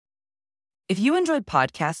If you enjoyed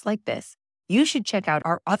podcasts like this, you should check out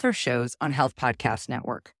our other shows on Health Podcast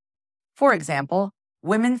Network. For example,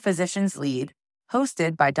 Women Physicians Lead,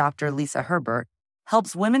 hosted by Dr. Lisa Herbert,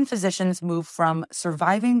 helps women physicians move from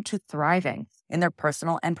surviving to thriving in their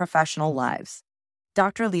personal and professional lives.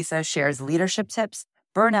 Dr. Lisa shares leadership tips,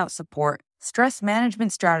 burnout support, stress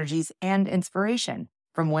management strategies, and inspiration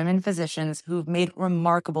from women physicians who've made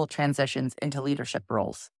remarkable transitions into leadership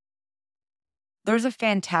roles. There's a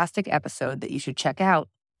fantastic episode that you should check out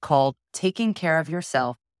called Taking Care of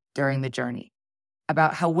Yourself During the Journey,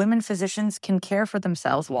 about how women physicians can care for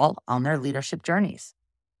themselves while on their leadership journeys.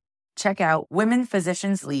 Check out Women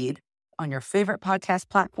Physicians Lead on your favorite podcast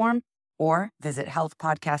platform or visit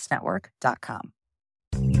healthpodcastnetwork.com.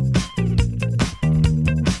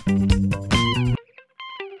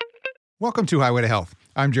 Welcome to Highway to Health.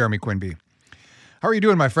 I'm Jeremy Quinby. How are you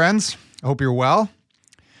doing, my friends? I hope you're well.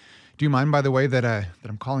 Do you mind, by the way, that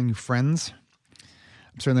I'm calling you friends?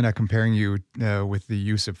 I'm certainly not comparing you with the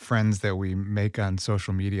use of friends that we make on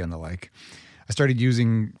social media and the like. I started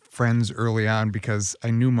using friends early on because I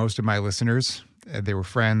knew most of my listeners. They were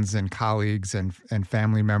friends and colleagues and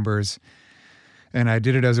family members. And I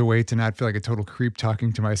did it as a way to not feel like a total creep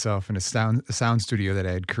talking to myself in a sound studio that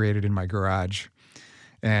I had created in my garage.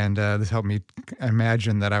 And this helped me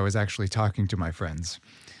imagine that I was actually talking to my friends.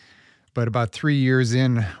 But about 3 years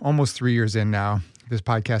in, almost 3 years in now, this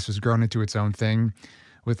podcast has grown into its own thing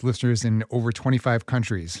with listeners in over 25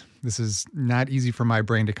 countries. This is not easy for my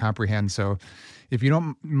brain to comprehend. So if you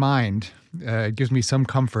don't mind, it gives me some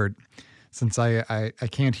comfort, since I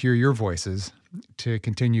can't hear your voices, to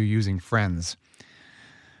continue using friends.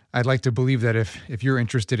 I'd like to believe that if you're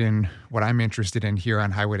interested in what I'm interested in here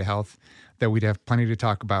on Highway to Health, that we'd have plenty to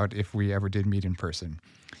talk about if we ever did meet in person.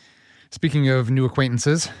 Speaking of new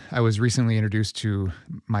acquaintances, I was recently introduced to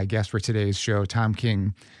my guest for today's show, Thom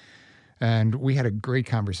King, and we had a great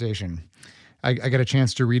conversation. I got a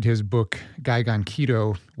chance to read his book, Guide on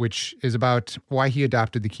Keto, which is about why he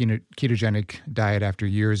adopted the ketogenic diet after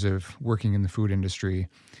years of working in the food industry.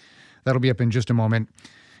 That'll be up in just a moment.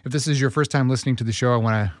 If this is your first time listening to the show, I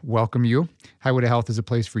want to welcome you. Highway to Health is a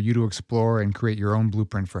place for you to explore and create your own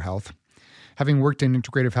blueprint for health. Having worked in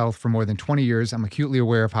integrative health for more than 20 years, I'm acutely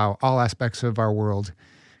aware of how all aspects of our world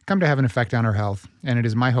come to have an effect on our health, and it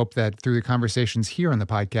is my hope that through the conversations here on the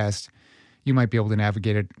podcast, you might be able to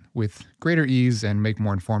navigate it with greater ease and make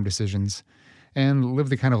more informed decisions and live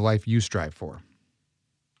the kind of life you strive for.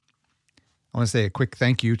 I want to say a quick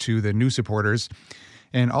thank you to the new supporters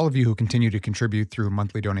and all of you who continue to contribute through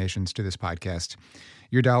monthly donations to this podcast.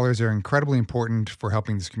 Your dollars are incredibly important for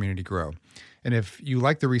helping this community grow. And if you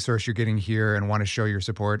like the resource you're getting here and want to show your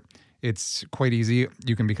support, it's quite easy.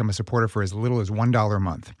 You can become a supporter for as little as $1 a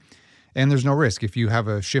month. And there's no risk. If you have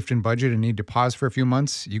a shift in budget and need to pause for a few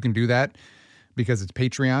months, you can do that because it's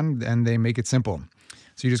Patreon and they make it simple.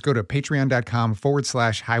 So you just go to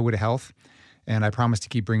patreon.com/highway to health. And I promise to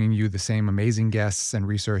keep bringing you the same amazing guests and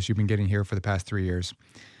resource you've been getting here for the past 3 years.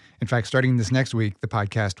 In fact, starting this next week, the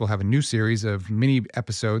podcast will have a new series of mini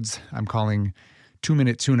episodes I'm calling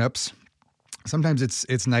 2-minute tune-ups. Sometimes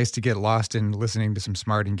it's nice to get lost in listening to some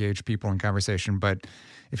smart, engaged people in conversation. But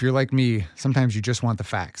if you're like me, sometimes you just want the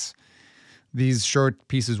facts. These short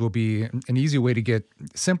pieces will be an easy way to get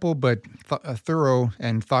simple but thorough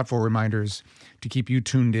and thoughtful reminders to keep you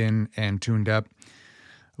tuned in and tuned up.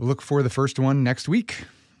 Look for the first one next week.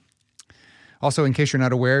 Also, in case you're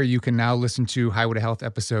not aware, you can now listen to Highway to Health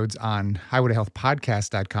episodes on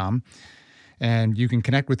highwaytohealthpodcast.com. And you can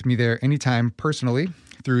connect with me there anytime personally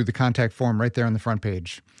through the contact form right there on the front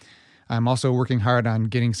page. I'm also working hard on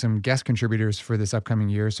getting some guest contributors for this upcoming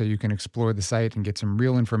year so you can explore the site and get some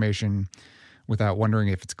real information without wondering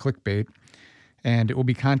if it's clickbait. And it will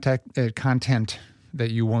be content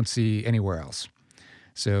that you won't see anywhere else.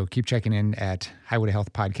 So keep checking in at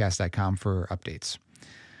highwaytohealthpodcast.com for updates.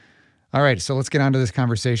 All right, so let's get on to this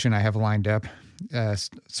conversation I have lined up.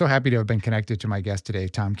 So happy to have been connected to my guest today,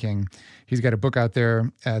 Thom King. He's got a book out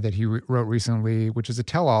there that he wrote recently, which is a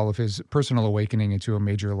tell-all of his personal awakening into a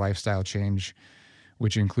major lifestyle change,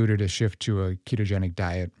 which included a shift to a ketogenic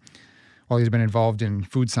diet. While he's been involved in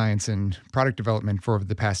food science and product development for over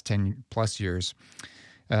the past 10 plus years,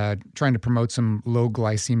 trying to promote some low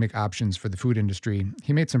glycemic options for the food industry,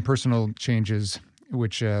 he made some personal changes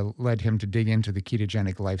which led him to dig into the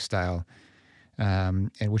ketogenic lifestyle, and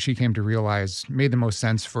which he came to realize made the most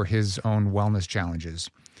sense for his own wellness challenges.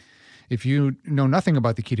 If you know nothing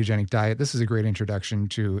about the ketogenic diet, this is a great introduction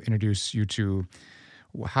to introduce you to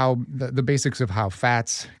how the basics of how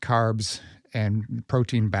fats, carbs, and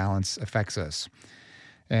protein balance affects us.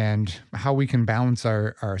 and how we can balance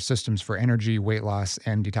our systems for energy, weight loss,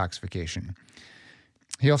 and detoxification.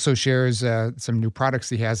 He also shares some new products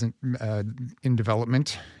he has in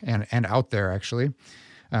development and out there, actually,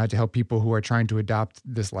 to help people who are trying to adopt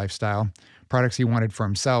this lifestyle. Products he wanted for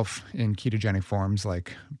himself in ketogenic forms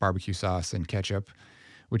like barbecue sauce and ketchup,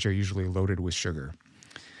 which are usually loaded with sugar.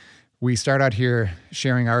 We start out here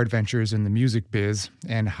sharing our adventures in the music biz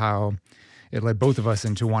and how it led both of us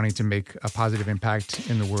into wanting to make a positive impact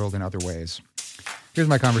in the world in other ways. Here's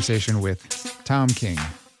my conversation with Thom King.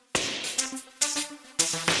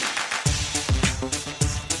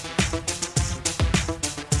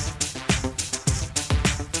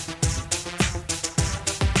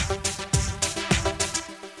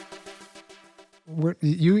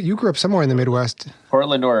 You grew up somewhere in the Midwest.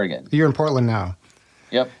 Portland, Oregon. You're in Portland now.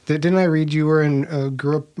 Yep. Didn't I read you were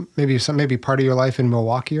grew up maybe part of your life in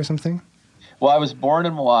Milwaukee or something? Well, I was born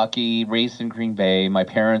in Milwaukee, raised in Green Bay. My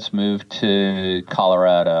parents moved to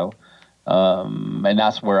Colorado, and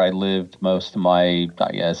that's where I lived most of my,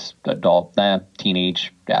 I guess,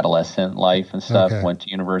 teenage, adolescent life and stuff. Okay. Went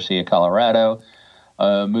to University of Colorado,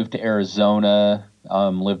 moved to Arizona,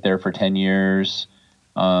 lived there for 10 years.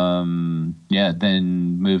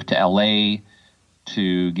 Then moved to LA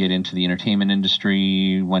to get into the entertainment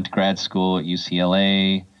industry, went to grad school at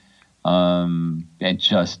UCLA, and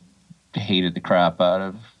just hated the crap out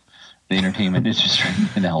of the entertainment industry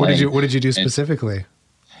in LA. What did you do specifically?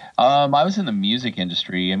 I was in the music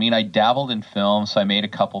industry. I mean, I dabbled in film, so I made a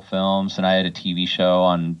couple films, and I had a TV show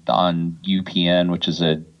on UPN, which is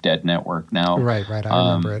a dead network now. Right. I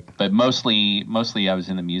remember it. But mostly I was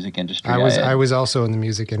in the music industry. I was also in the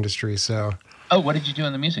music industry, so. Oh, what did you do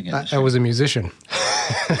in the music industry? I was a musician.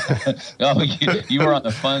 Oh, you were on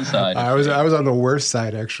the fun side. I was on the worst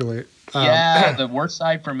side, actually. The worst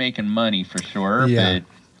side for making money, for sure. Yeah. But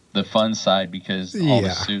the fun side, because all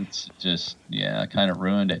the suits just kind of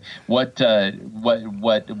ruined it. What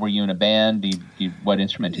were you in a band? What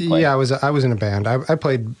instrument did you play? Yeah, I was in a band. I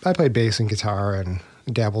played bass and guitar and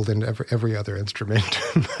dabbled in every other instrument.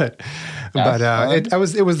 but it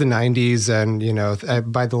was the 90s,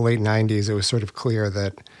 and by the late 90s it was sort of clear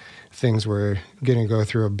that things were going to go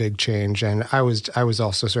through a big change, and I was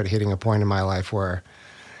also sort of hitting a point in my life where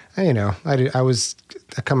I was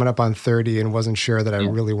coming up on 30 and wasn't sure that I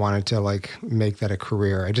really wanted to make that a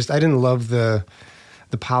career. I didn't love the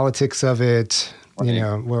politics of it.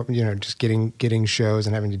 Right. Just getting shows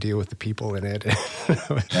and having to deal with the people in it.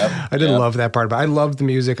 I didn't love that part, but I loved the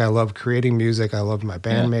music. I loved creating music. I loved my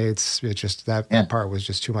bandmates. It just that part was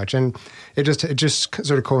just too much, and it just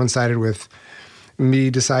sort of coincided with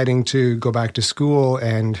me deciding to go back to school,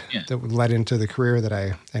 and that led into the career that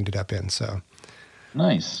I ended up in. So.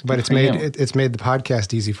 Nice. But it's made the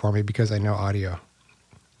podcast easy for me because I know audio.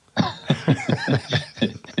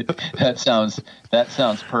 That sounds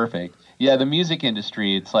perfect. Yeah, the music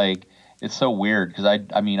industry, it's so weird because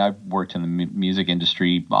I've worked in the music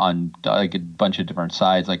industry on a bunch of different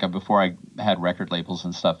sides. Before I had record labels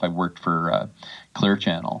and stuff, I worked for Clear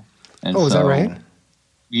Channel. And is that right?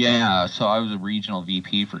 Yeah, so I was a regional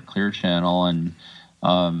VP for Clear Channel, and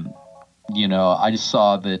I just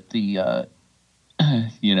saw that the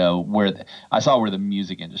I saw where the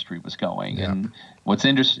music industry was going. Yeah. And what's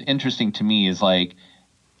interesting to me is I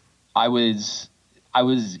was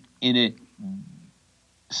in it,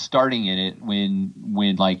 starting in it when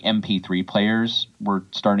MP3 players were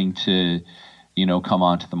starting to, come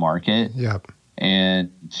onto the market. Yep.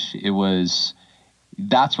 And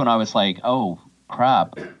that's when I was like, oh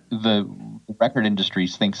crap, the record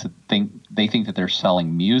industries think that they're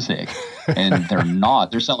selling music, and they're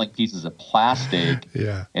not. They're selling pieces of plastic.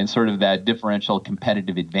 Yeah. And sort of that differential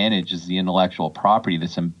competitive advantage is the intellectual property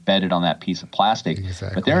that's embedded on that piece of plastic.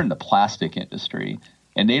 Exactly. But they're in the plastic industry,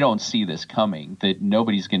 and they don't see this coming, that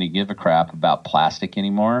nobody's going to give a crap about plastic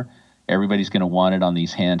anymore. Everybody's going to want it on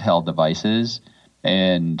these handheld devices,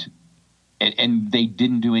 and they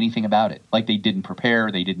didn't do anything about it. They didn't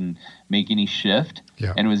prepare. They didn't make any shift.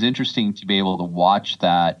 Yeah. And it was interesting to be able to watch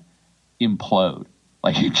that implode.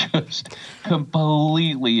 It just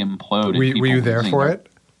completely imploded. Were you there for it?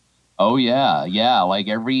 Oh, yeah. Yeah.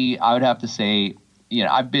 I would have to say,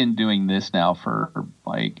 I've been doing this now for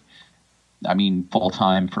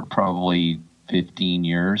full-time for probably 15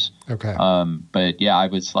 years. Okay. But yeah, I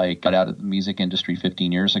was got out of the music industry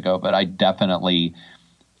 15 years ago, but I definitely...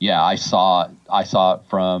 Yeah, I saw it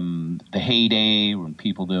from the heyday when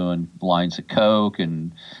people doing lines of Coke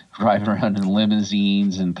and driving around in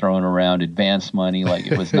limousines and throwing around advance money like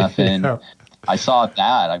it was nothing. I saw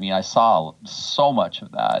that. I saw so much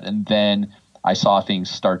of that. And then I saw things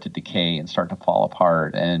start to decay and start to fall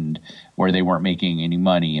apart, and where they weren't making any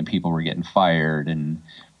money and people were getting fired, and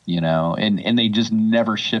and they just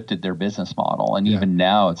never shifted their business model. And even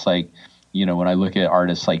now it's like, when I look at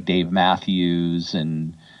artists like Dave Matthews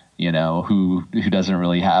and who doesn't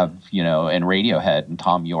really have, and Radiohead and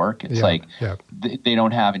Thom Yorke, it's they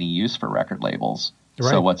don't have any use for record labels. Right.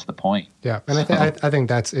 So what's the point? Yeah, and I think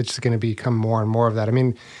it's going to become more and more of that. I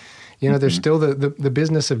mean, there's still the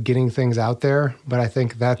business of getting things out there, but I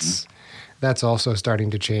think that's also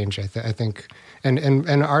starting to change. I think,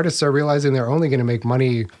 and artists are realizing they're only going to make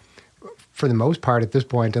money for the most part at this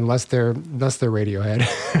point, unless they're Radiohead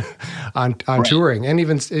on touring, and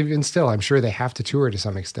even still, I'm sure they have to tour to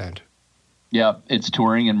some extent. Yeah, it's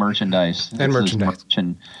touring and merchandise. And merchandise.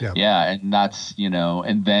 And that's,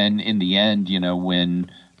 and then in the end,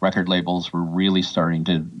 when record labels were really starting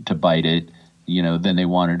to bite it, then they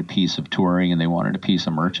wanted a piece of touring and they wanted a piece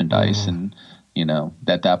of merchandise. And,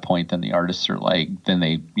 at that point, then the artists are like, then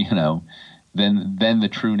they, then the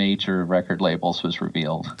true nature of record labels was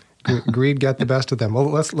revealed. Greed got the best of them. Well,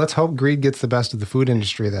 let's hope greed gets the best of the food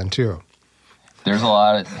industry then too. There's a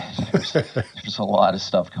lot of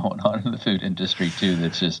stuff going on in the food industry too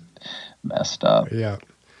that's just messed up. Yeah.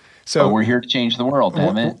 So but we're here to change the world,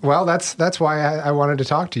 damn it. Well, that's why I wanted to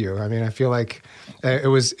talk to you. I mean, I feel like it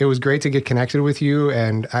was great to get connected with you,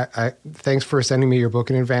 and I thanks for sending me your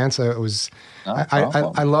book in advance. I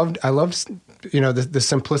loved the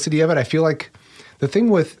simplicity of it. I feel like the thing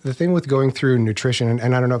with going through nutrition,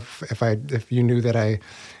 and I don't know if you knew that I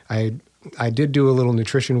did do a little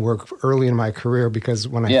nutrition work early in my career, because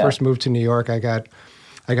when I first moved to New York, I got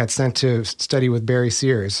sent to study with Barry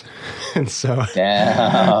Sears, and so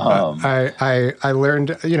I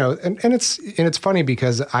learned, and it's funny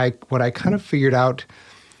because what I kind of figured out,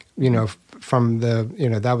 from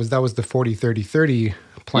the that was the 40-30-30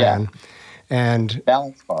 plan, and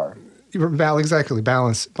balance bar. Exactly,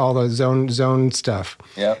 balance, all the zone stuff.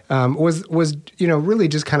 Yeah, was really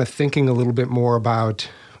just kind of thinking a little bit more about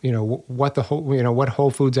what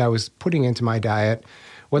whole foods I was putting into my diet,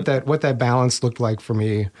 what that balance looked like for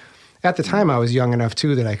me. At the time, I was young enough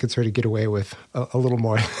too that I could sort of get away with a little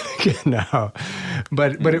more now.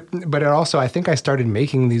 But it also, I think I started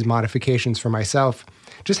making these modifications for myself,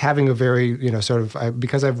 just having a very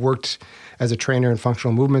because I've worked as a trainer and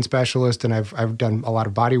functional movement specialist, and I've done a lot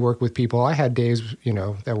of body work with people. I had days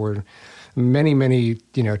that were many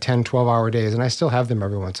 10, 12-hour days, and I still have them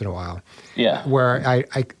every once in a while. Yeah. Where I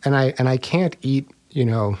can't eat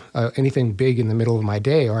anything big in the middle of my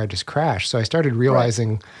day, or I just crash. So I started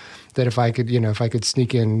realizing that if I could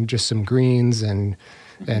sneak in just some greens and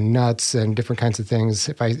nuts and different kinds of things,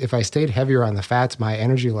 if I stayed heavier on the fats, my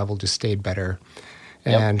energy level just stayed better.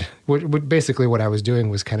 And basically what I was doing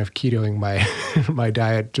was kind of ketoing my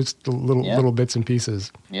diet, just little bits and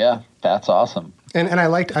pieces. Yeah, that's awesome. And I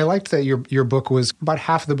liked that your book was about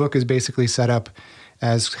half of the book is basically set up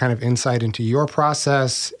as kind of insight into your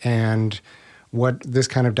process and what this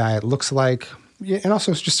kind of diet looks like, and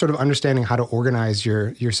also just sort of understanding how to organize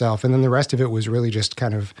yourself. And then the rest of it was really just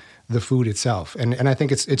kind of the food itself. And I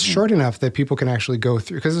think it's short enough that people can actually go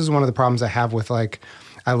through, because this is one of the problems I have with, like,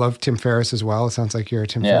 I love Tim Ferriss as well. It sounds like you're a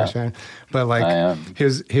Tim Ferriss fan. But like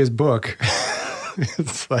his book,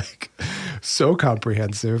 it's like so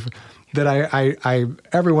comprehensive that I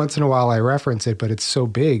every once in a while I reference it, but it's so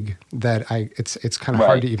big that it's kind of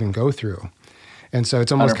hard to even go through. And so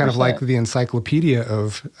it's almost 100%. Kind of like the encyclopedia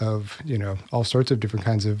of all sorts of different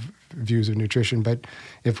kinds of views of nutrition. But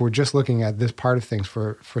if we're just looking at this part of things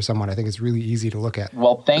for someone, I think it's really easy to look at.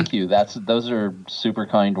 Well, thank you. Those are super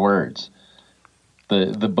kind words.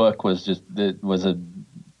 The book was a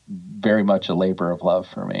very much a labor of love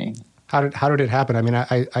for me. How did it happen? I mean,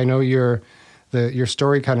 I know your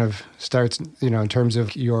story kind of starts, in terms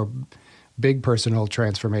of your big personal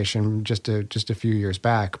transformation just a few years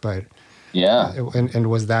back, but yeah. And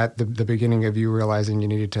was that the beginning of you realizing you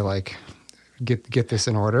needed to, like, get this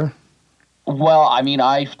in order? Well, I mean,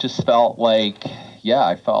 I just felt like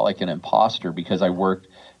an imposter because I worked,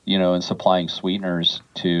 in supplying sweeteners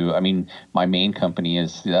my main company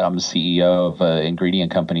is that I'm the CEO of an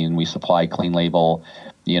ingredient company, and we supply clean label,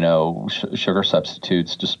 sugar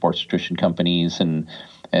substitutes to sports nutrition companies, and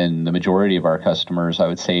the majority of our customers, I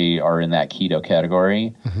would say, are in that keto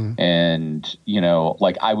category. Mm-hmm. And,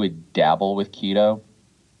 like, I would dabble with keto.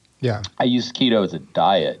 Yeah. I use keto as a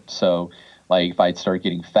diet. So, like, if I'd start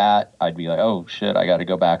getting fat, I'd be like, oh, shit, I got to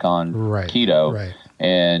go back on keto. Right.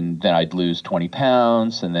 And then I'd lose 20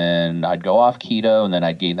 pounds, and then I'd go off keto, and then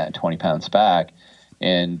I'd gain that 20 pounds back.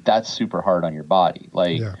 And that's super hard on your body.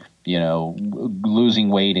 Like, losing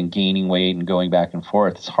weight and gaining weight and going back and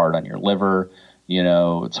forth. It's hard on your liver,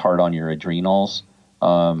 it's hard on your adrenals,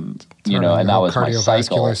 and that was my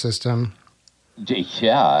cycle. Cardiovascular system.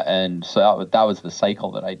 Yeah. And so that was the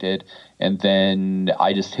cycle that I did. And then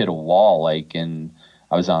I just hit a wall, and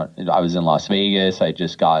I was in Las Vegas. I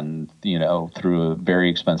just gotten, through a very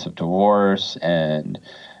expensive divorce and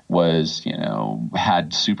was,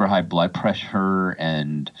 had super high blood pressure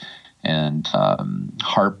and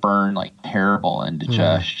heartburn, like terrible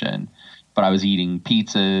indigestion. But I was eating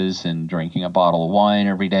pizzas and drinking a bottle of wine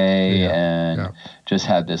every day just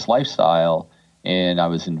had this lifestyle. And I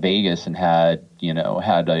was in Vegas and had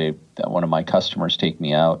one of my customers take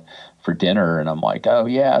me out for dinner, and I'm like, oh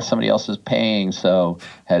yeah, somebody else is paying. So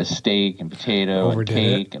had a steak and potato and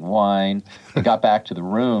cake and wine. I got back to the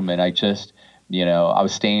room, and I just, I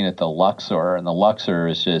was staying at the Luxor, and the Luxor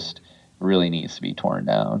is just really needs to be torn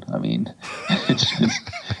down. I mean, it's just,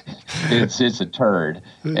 it's a turd.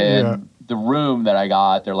 And the room that I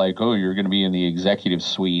got, they're like, oh, you're going to be in the executive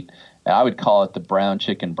suite. And I would call it the brown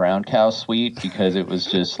chicken, brown cow suite, because it was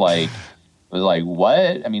just like,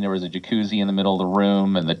 what? I mean, there was a jacuzzi in the middle of the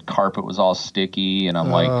room, and the carpet was all sticky, and I'm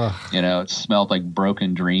like, it smelled like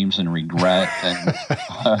broken dreams and regret, and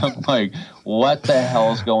I'm like, what the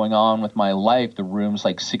hell's going on with my life? The room's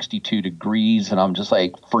like 62 degrees, and I'm just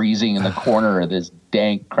like freezing in the corner of this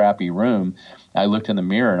dank, crappy room. I looked in the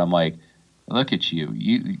mirror, and I'm like, look at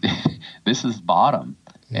you, this is bottom.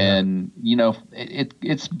 Yeah. And,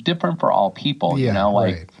 it's different for all people,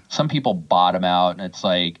 some people bottom out, and it's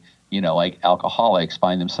like, like alcoholics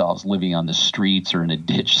find themselves living on the streets or in a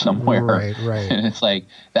ditch somewhere. Right. And it's like,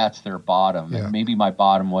 that's their bottom. Yeah. And maybe my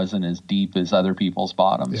bottom wasn't as deep as other people's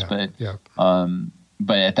bottoms, but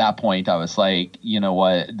at that point I was like, you know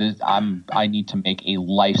what, I need to make a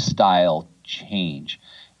lifestyle change.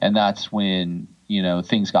 And that's when,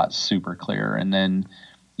 things got super clear. And then,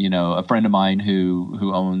 a friend of mine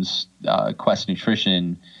who owns Quest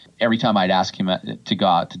Nutrition, every time I'd ask him to go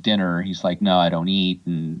out to dinner, he's like, no, I don't eat.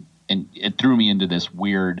 And it threw me into this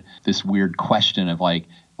weird question of like,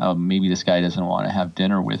 oh, maybe this guy doesn't want to have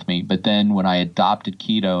dinner with me. But then when I adopted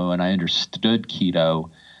keto and I understood keto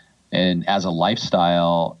and as a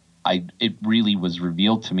lifestyle, it really was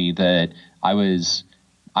revealed to me that I was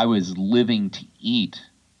living to eat,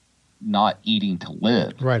 not eating to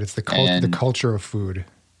live. Right. It's the culture of food.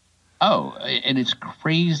 Oh, and it's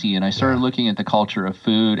crazy. And I started looking at the culture of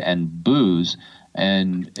food and booze,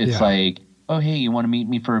 and it's like, oh, hey, you want to meet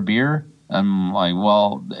me for a beer? I'm like,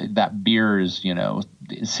 well, that beer is,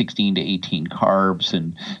 16 to 18 carbs,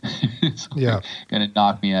 and it's going to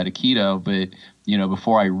knock me out of keto. But,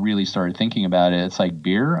 before I really started thinking about it, it's like,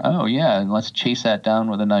 beer? Oh, yeah, and let's chase that down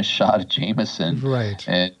with a nice shot of Jameson. Right.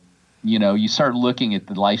 And, you start looking at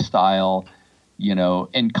the lifestyle,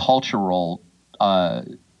 and cultural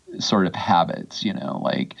sort of habits,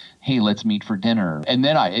 like, hey, let's meet for dinner. And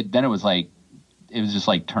then it was like, it was just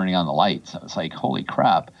like turning on the lights. I was like, holy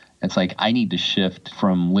crap. It's like, I need to shift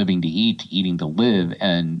from living to eat to eating to live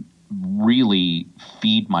and really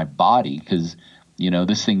feed my body, because,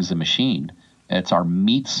 this thing's a machine. It's our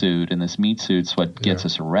meat suit, and this meat suit's what gets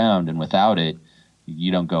us around. And without it,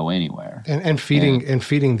 you don't go anywhere. And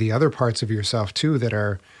feeding the other parts of yourself too that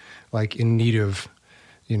are like in need of,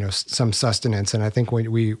 some sustenance. And I think when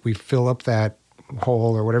we fill up that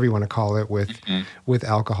hole, or whatever you want to call it, with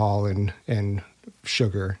alcohol and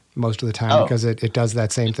sugar most of the time, because it does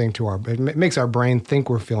that same thing to it makes our brain think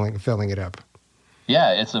we're filling it up.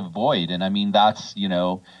 Yeah, it's a void. And I mean, that's,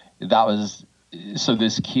 so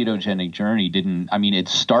this ketogenic journey it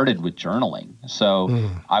started with journaling. So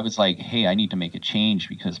I was like, hey, I need to make a change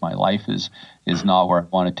because my life is not where I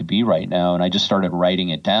want it to be right now. And I just started writing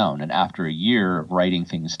it down. And after a year of writing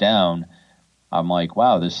things down, I'm like,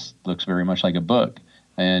 wow, this looks very much like a book.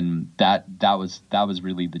 And that was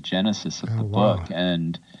really the genesis of the book.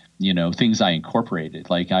 And, things I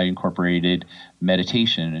incorporated, like I incorporated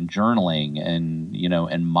meditation and journaling and,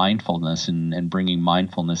 and mindfulness and bringing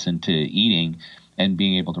mindfulness into eating and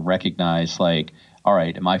being able to recognize, like, all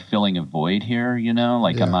right, am I filling a void here?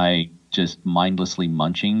 Am I just mindlessly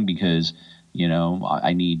munching because,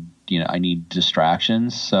 I need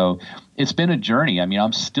distractions. So it's been a journey. I mean,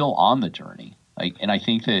 I'm still on the journey. And I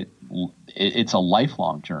think that it's a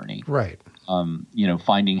lifelong journey. Right.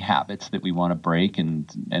 Finding habits that we want to break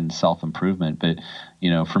and self-improvement. But,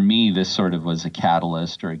 for me, this sort of was a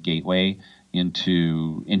catalyst or a gateway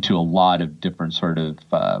into a lot of different sort of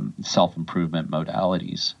self-improvement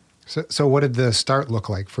modalities. So what did the start look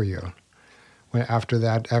like for you after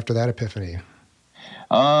that epiphany?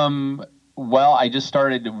 Well, I just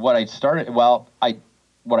started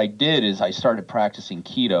what I did is I started practicing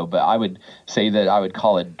keto, but I would say that I would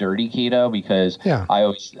call it dirty keto because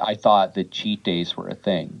I thought that cheat days were a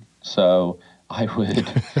thing. So I would,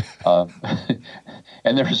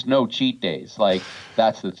 and there's no cheat days. Like,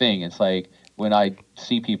 that's the thing. It's like when I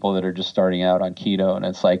see people that are just starting out on keto and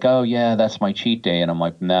it's like, oh yeah, that's my cheat day. And I'm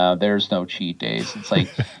like, no, there's no cheat days. It's like,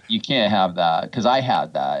 you can't have that, because I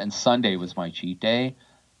had that. And Sunday was my cheat day,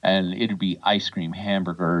 and it'd be ice cream,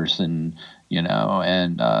 hamburgers, and,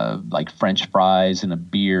 like French fries and a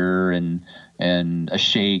beer and a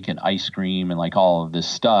shake and ice cream and like all of this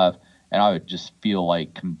stuff. And I would just feel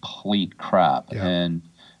like complete crap. Yeah. And,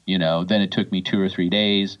 then it took me 2 or 3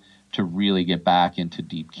 days to really get back into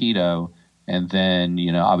deep keto. And then,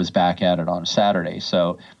 I was back at it on Saturday.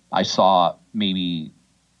 So I saw maybe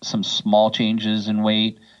some small changes in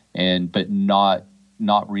weight, but not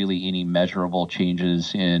really any measurable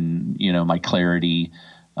changes in, my clarity,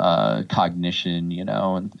 cognition,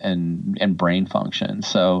 and brain function.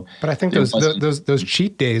 So, but I think those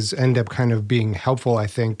cheat days end up kind of being helpful, I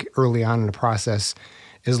think, early on in the process,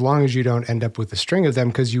 as long as you don't end up with a string of them,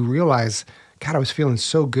 because you realize, God, I was feeling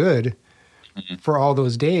so good for all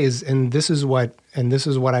those days, and this is what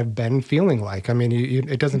I've been feeling like. I mean,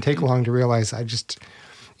 it doesn't take long to realize I just,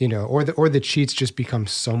 or the cheats just become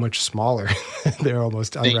so much smaller. They're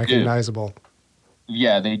almost unrecognizable.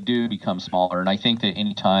 Yeah, they do become smaller. And I think that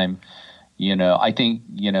anytime, you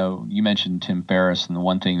mentioned Tim Ferriss, and the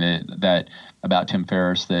one thing that about Tim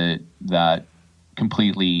Ferriss that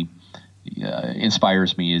completely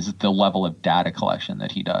inspires me is the level of data collection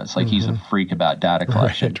that he does. Like, he's a freak about data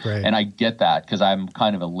collection. Right. And I get that because I'm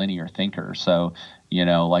kind of a linear thinker. So,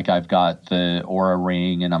 like, I've got the Aura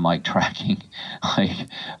ring and I'm like tracking like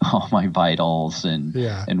all my vitals and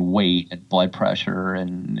weight and blood pressure.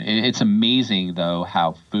 And it's amazing though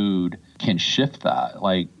how food can shift that.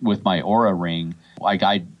 Like with my Aura ring, like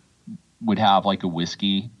I would have like a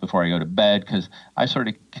whiskey before I go to bed, because I sort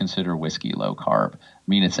of consider whiskey low carb. I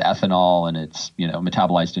mean, it's ethanol and it's,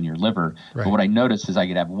 metabolized in your liver. Right. But what I noticed is I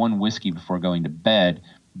could have one whiskey before going to bed,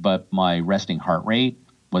 but my resting heart rate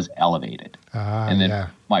was elevated. And then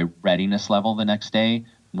my readiness level the next day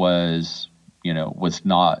was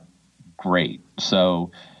not great.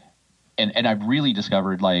 So, and I've really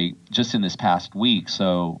discovered, like, just in this past week.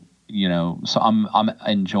 So, so I'm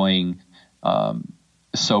enjoying,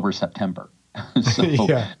 sober September. So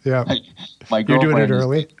my girlfriend, you're doing it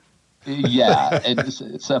early.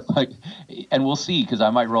 And we'll see, because I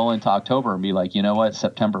might roll into October and be like, you know what,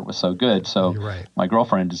 September was so good. So my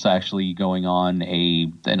girlfriend is actually going on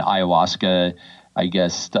an ayahuasca, I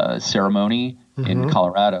guess, ceremony in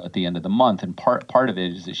Colorado at the end of the month. And part of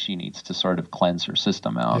it is that she needs to sort of cleanse her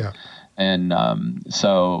system out. Yeah. And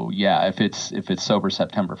if it's sober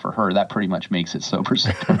September for her, that pretty much makes it sober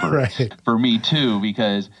September for me too,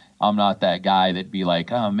 because I'm not that guy that'd be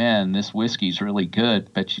like, oh man, this whiskey's really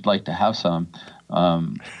good, bet you'd like to have some.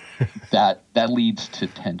 That leads to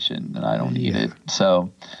tension, and I don't need it.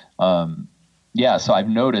 So, so I've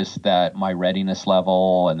noticed that my readiness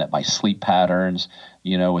level and that my sleep patterns,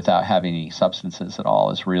 without having any substances at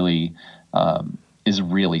all, is really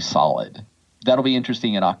solid. That'll be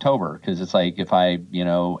interesting in October, because it's like, if I,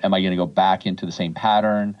 am I going to go back into the same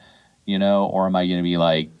pattern, or am I going to be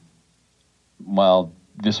like, well,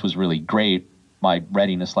 this was really great. My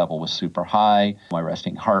readiness level was super high. My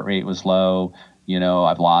resting heart rate was low.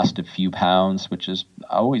 I've lost a few pounds, which is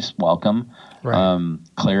always welcome. Right.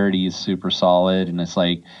 Clarity is super solid. And it's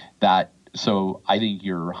like that. So I think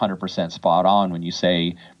you're 100% spot on when you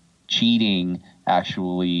say cheating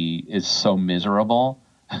actually is so miserable.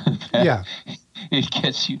 It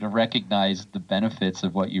gets you to recognize the benefits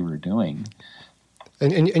of what you were doing.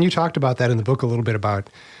 And you talked about that in the book a little bit, about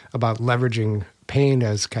leveraging pain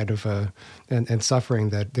as kind of and suffering,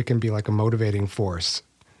 that can be like a motivating force.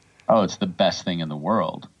 Oh, it's the best thing in the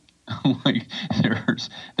world. Like,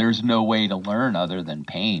 there's no way to learn other than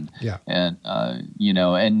pain. Yeah. And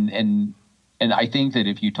and I think that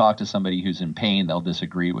if you talk to somebody who's in pain, they'll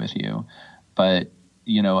disagree with you. But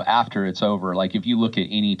after it's over, like if you look at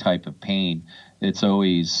any type of pain, it's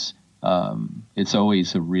always a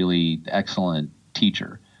really excellent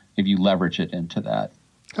teacher if you leverage it into that.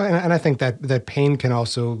 And I think that pain can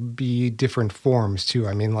also be different forms too.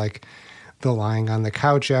 I mean, like the lying on the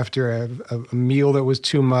couch after a meal that was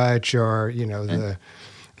too much, or the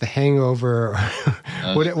hangover,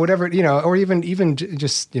 or whatever, or even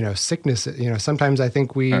just sickness. Sometimes I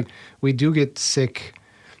think we do get sick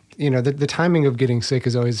the timing of getting sick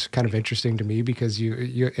is always kind of interesting to me because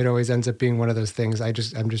it always ends up being one of those things. I'm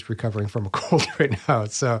just recovering from a cold right now.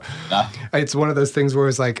 So it's one of those things where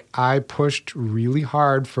it's like, I pushed really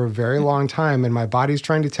hard for a very long time and my body's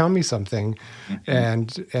trying to tell me something.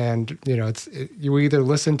 And you either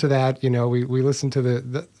listen to that, we listen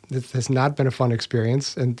to it has not been a fun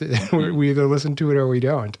experience and we either listen to it or we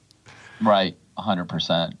don't. Right.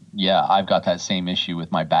 100%. Yeah, I've got that same issue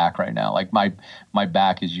with my back right now. Like my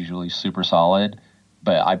back is usually super solid,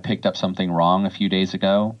 but I picked up something wrong a few days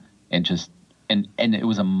ago and it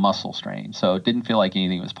was a muscle strain. So it didn't feel like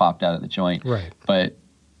anything was popped out of the joint. Right. But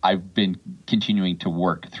I've been continuing to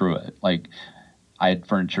work through it. Like I had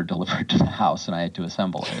furniture delivered to the house and I had to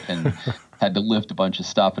assemble it and had to lift a bunch of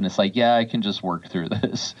stuff. And it's like, yeah, I can just work through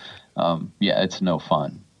this. Yeah, it's no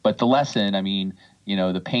fun. But the lesson, I mean,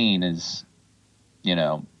 the pain is,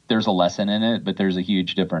 there's a lesson in it, but there's a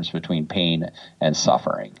huge difference between pain and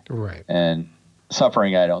suffering. Right. And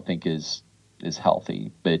suffering, I don't think is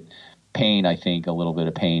healthy, but pain, I think a little bit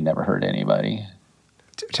of pain never hurt anybody.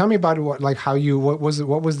 Tell me about what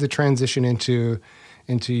was the transition into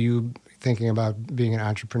you thinking about being an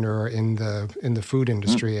entrepreneur in the food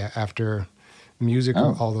industry after music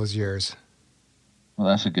all those years? Well,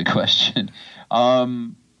 that's a good question.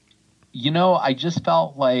 I just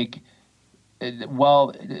felt like,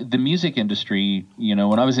 the music industry,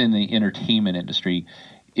 when I was in the entertainment industry,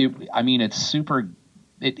 it's super,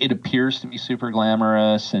 it appears to be super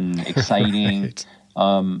glamorous and exciting.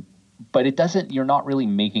 Right. But you're not really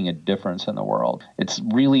making a difference in the world. It's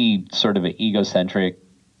really sort of an egocentric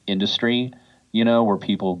industry, where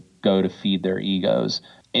people go to feed their egos.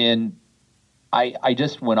 And I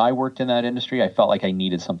just, when I worked in that industry, I felt like I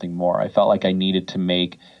needed something more. I felt like I needed to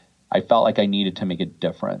make a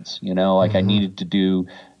difference, I needed to do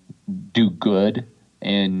good.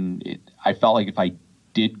 And I felt like if I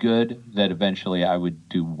did good, that eventually I would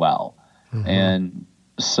do well. Mm-hmm. And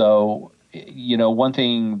so, one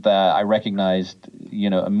thing that I recognized,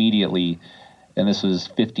 immediately, and this was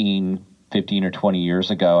 15 or 20 years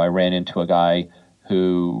ago, I ran into a guy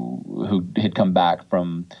who had come back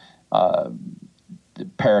from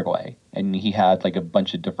Paraguay, and he had like a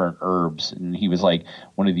bunch of different herbs, and he was like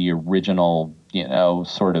one of the original,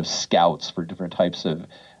 sort of scouts for different types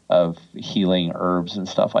of healing herbs and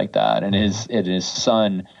stuff like that. And his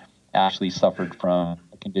son actually suffered from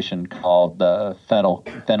a condition called the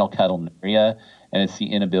phenylketonuria, and it's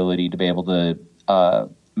the inability to be able to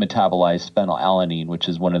metabolize phenylalanine, which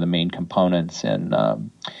is one of the main components in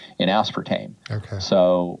aspartame. Okay.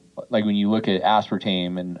 So, like when you look at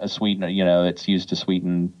aspartame and a sweetener, it's used to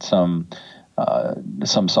sweeten some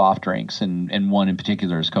soft drinks, and one in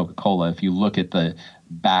particular is Coca-Cola. If you look at the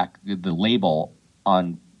label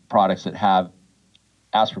on products that have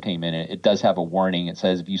aspartame in it, it does have a warning. It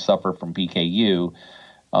says if you suffer from PKU,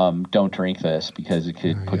 don't drink this because it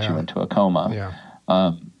could put you into a coma. Yeah.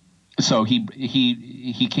 So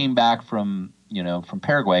he came back from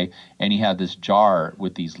Paraguay, and he had this jar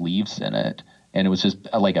with these leaves in it, and it was just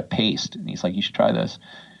like a paste. And he's like, you should try this.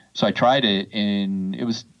 So I tried it, and it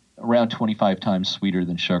was around 25 times sweeter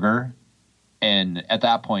than sugar. And at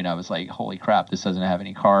that point, I was like, holy crap, this doesn't have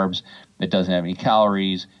any carbs. It doesn't have any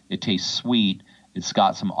calories. It tastes sweet. It's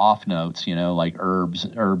got some off notes, like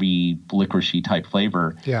herby, licoricey type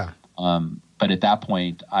flavor. Yeah. But at that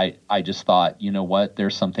point, I just thought, you know what,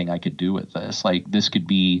 there's something I could do with this. Like, this could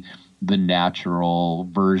be the natural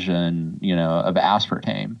version, of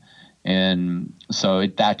aspartame. And so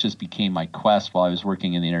that just became my quest while I was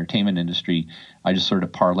working in the entertainment industry. I just sort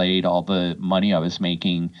of parlayed all the money I was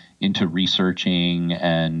making into researching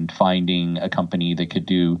and finding a company that could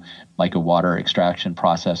do like a water extraction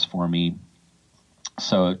process for me.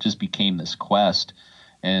 So it just became this quest.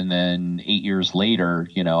 And then 8 years later,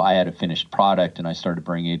 I had a finished product, and I started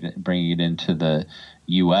bringing it into the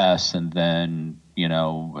U.S. And then,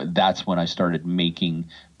 that's when I started making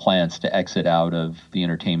plans to exit out of the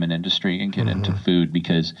entertainment industry and get into food,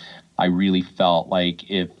 because I really felt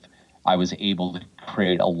like if I was able to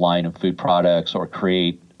create a line of food products or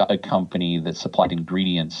create a company that supplied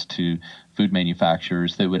ingredients to food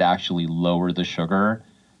manufacturers that would actually lower the sugar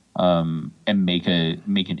and make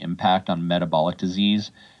an impact on metabolic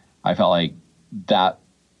disease, I felt like that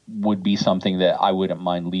would be something that I wouldn't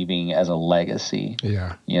mind leaving as a legacy.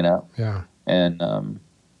 Yeah. Yeah. And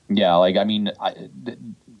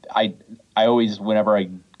I always, whenever I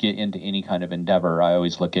get into any kind of endeavor, I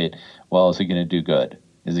always look at, well, is it going to do good?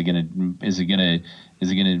 Is it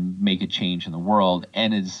gonna make a change in the world?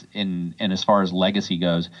 And as far as legacy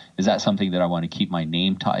goes, is that something that I want to keep my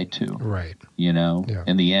name tied to? Right.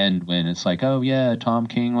 In the end, when it's like, oh yeah, Thom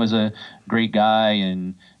King was a great guy,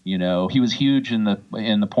 and he was huge in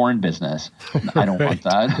the porn business. I don't want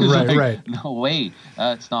that. Right. No, wait,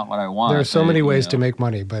 that's not what I want. There are so many ways to make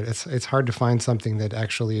money, but it's hard to find something that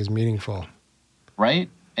actually is meaningful. Right.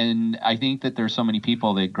 And I think that there's so many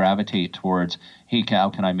people that gravitate towards, hey, how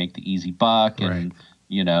can I make the easy buck? And,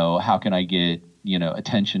 how can I get,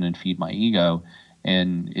 attention and feed my ego?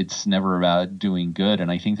 And it's never about doing good. And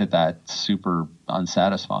I think that that's super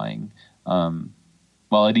unsatisfying.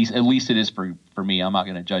 Well, at least it is for me. I'm not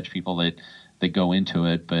going to judge people that go into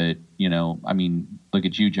it. But, look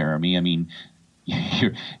at you, Jeremy.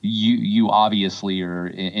 You obviously are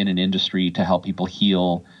in an industry to help people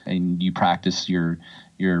heal, and you practice your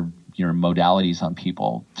modalities on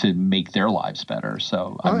people to make their lives better.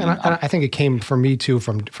 So, I think it came for me too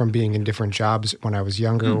from being in different jobs when I was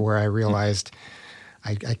younger, where I realized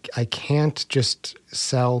I can't just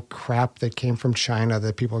sell crap that came from China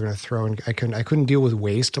that people are going to throw. And I couldn't deal with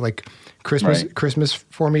waste. Like Christmas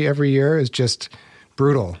for me every year is just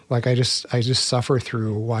brutal. Like I just suffer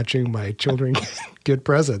through watching my children get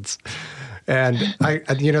presents. And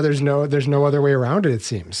there's no other way around it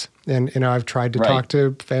seems. And I've tried to talk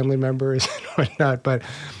to family members and whatnot, but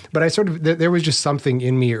I sort of, there was just something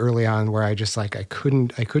in me early on where I just I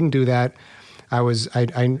couldn't do that. I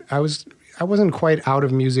wasn't quite out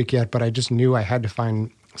of music yet, but I just knew I had to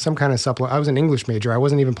find some kind of supplement. I was an English major. I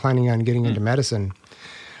wasn't even planning on getting into medicine.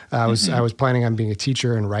 I was planning on being a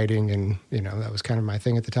teacher and writing, and that was kind of my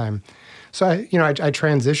thing at the time. So I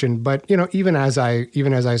transitioned, but even as I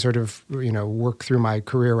sort of work through my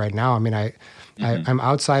career right now, I'm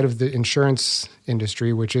outside of the insurance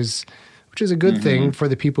industry, which is a good thing for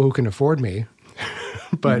the people who can afford me.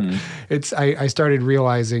 But I started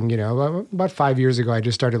realizing, about 5 years ago, I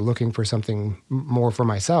just started looking for something more for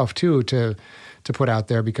myself too, to put out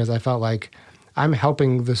there, because I felt like I'm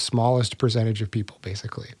helping the smallest percentage of people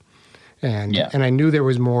basically. And I knew there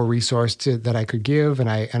was more resource that I could give, and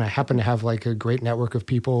I happen to have like a great network of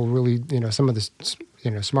people, really, some of the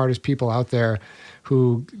smartest people out there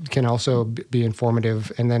who can also be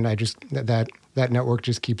informative. And then that network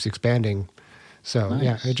just keeps expanding. So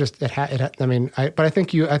nice. But I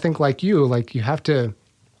think like you have to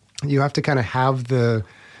kind of have the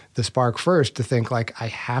spark first to think like, I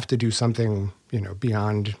have to do something,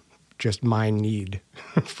 beyond just my need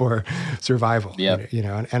for survival.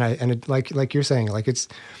 And like you're saying, like it's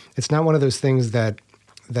not one of those things that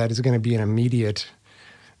is going to be an immediate,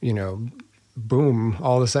 boom,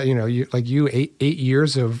 all of a sudden, you 8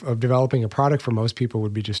 years of developing a product for most people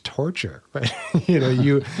would be just torture, right?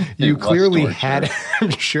 You clearly had, I'm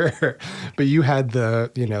sure, but you had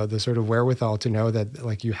the sort of wherewithal to know that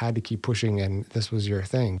like you had to keep pushing, and this was your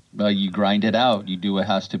thing. Well, you grind it out. You do what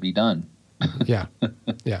has to be done. Yeah.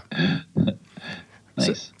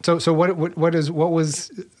 Nice. So what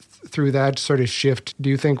was through that sort of shift? Do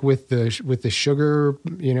you think with the sugar,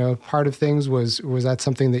 part of things was that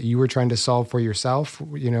something that you were trying to solve for yourself?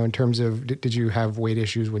 In terms of, did you have weight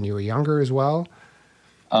issues when you were younger as well?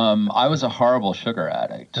 I was a horrible sugar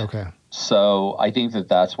addict. Okay. So I think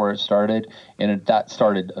that's where it started, and that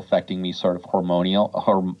started affecting me sort of hormonally.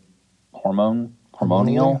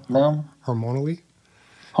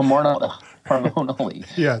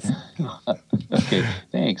 Yes. Okay,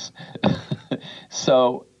 thanks.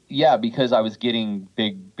 So, yeah, because I was getting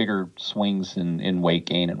bigger swings in weight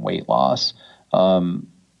gain and weight loss. But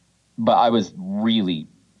I was really,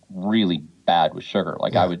 really bad with sugar.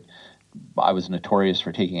 Like I was notorious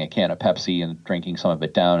for taking a can of Pepsi and drinking some of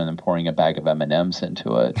it down and then pouring a bag of M&Ms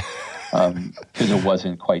into it because it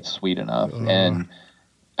wasn't quite sweet enough. And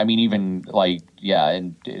even like,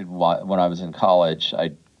 when I was in college,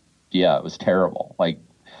 it was terrible. Like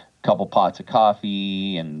a couple pots of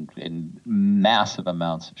coffee and massive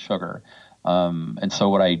amounts of sugar. And so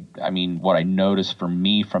what I noticed for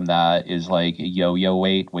me from that is like yo-yo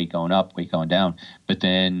weight going up, weight going down, but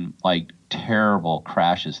then like terrible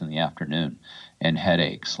crashes in the afternoon and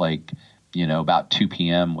headaches. Like, about 2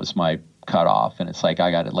 p.m. was my cutoff, and it's like,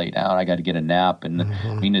 I got to lay down, I got to get a nap. And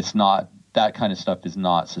it's not, that kind of stuff is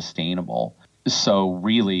not sustainable. So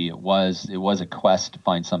really it was a quest to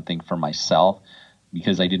find something for myself,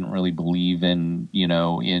 because I didn't really believe in,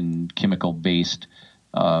 in chemical based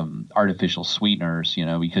artificial sweeteners,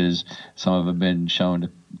 because some of them have been shown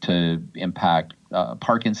to impact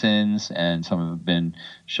Parkinson's, and some have been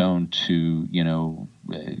shown to,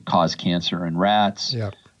 cause cancer in rats,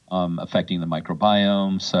 affecting the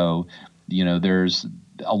microbiome. So,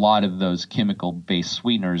 a lot of those chemical-based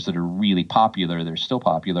sweeteners that are really popular, they're still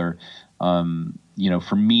popular.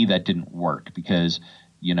 For me, that didn't work because,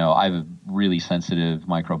 I have a really sensitive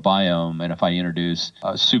microbiome. And if I introduce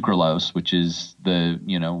sucralose, which is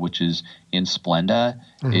which is in Splenda,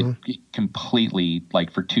 it completely,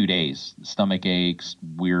 like for 2 days, stomach aches,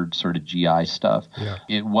 weird sort of GI stuff. Yeah.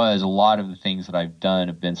 It was a lot of the things that I've done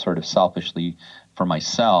have been sort of selfishly for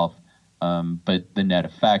myself. But the net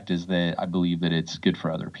effect is that I believe that it's good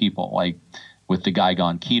for other people. Like with the Guy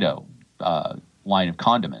Gone Keto line of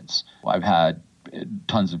condiments, I've had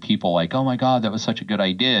tons of people like, oh my God, that was such a good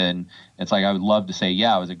idea. And it's like, I would love to say,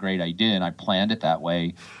 yeah, it was a great idea and I planned it that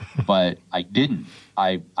way, but I didn't.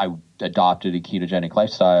 I adopted a ketogenic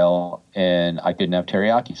lifestyle and I couldn't have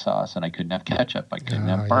teriyaki sauce and I couldn't have ketchup. I couldn't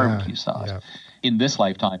have barbecue sauce. Yeah. In this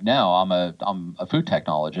lifetime now, I'm a food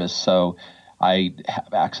technologist. So I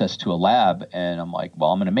have access to a lab and I'm like,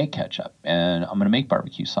 well, I'm going to make ketchup and I'm going to make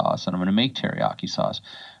barbecue sauce and I'm going to make teriyaki sauce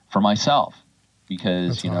for myself.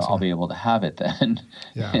 Because, That's awesome. I'll be able to have it then.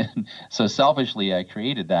 Yeah. And so selfishly, I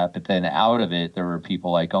created that. But then out of it, there were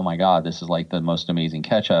people like, oh, my God, this is like the most amazing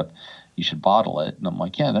ketchup. You should bottle it. And I'm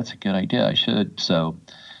like, yeah, that's a good idea. I should. So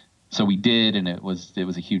we did. And it was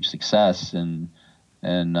a huge success. But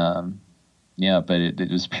it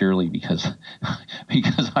was purely because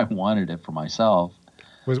I wanted it for myself.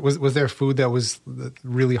 Was there food that was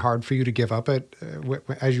really hard for you to give up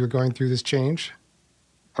as you were going through this change?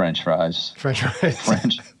 French fries. French fries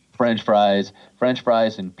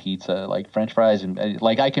and pizza. Like French fries and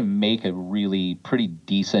like I can make a pretty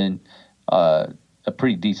decent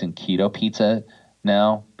keto pizza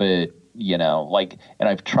now, but and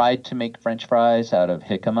I've tried to make French fries out of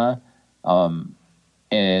jicama,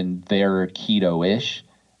 and they're keto-ish,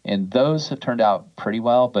 and those have turned out pretty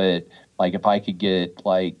well. But like if I could get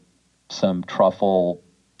like some truffle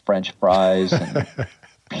French fries and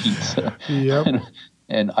pizza. Yep.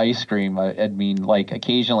 And ice cream, I mean, like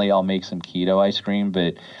occasionally I'll make some keto ice cream,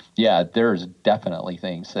 but yeah, there's definitely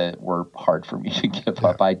things that were hard for me to give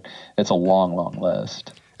up. It's a long, long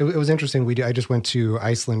list. It was interesting. I just went to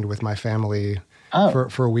Iceland with my family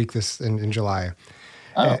for a week in July,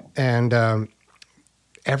 and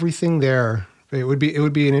everything there. It would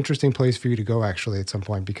be an interesting place for you to go actually at some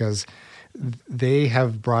point because they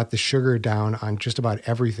have brought the sugar down on just about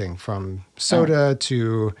everything from soda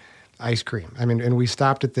to ice cream. I mean, and we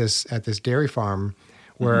stopped at this dairy farm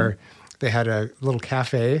where they had a little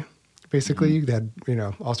cafe. Basically, they had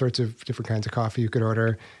all sorts of different kinds of coffee you could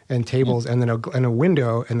order, and tables, and then a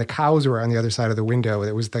window, and the cows were on the other side of the window.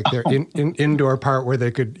 It was like their indoor part where they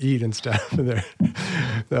could eat and stuff. And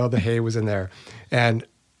all the hay was in there, and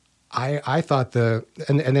I thought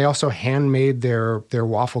and they also handmade their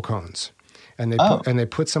waffle cones, and they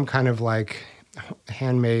put some kind of like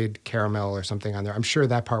handmade caramel or something on there. I'm sure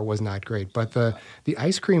that part was not great, but the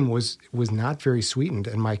ice cream was not very sweetened.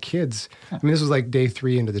 And my kids, I mean, this was like day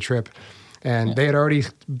 3 into the trip, and they had already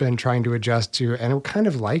been trying to adjust to, and kind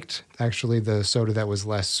of liked actually the soda that was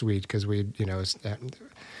less sweet because we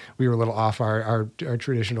were a little off our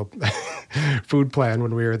traditional food plan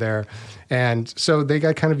when we were there. And so they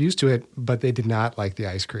got kind of used to it, but they did not like the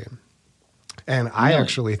ice cream. And I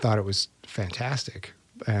actually thought it was fantastic.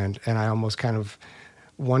 And I almost kind of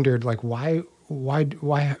wondered, like, why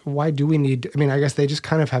do we need? I mean, I guess they just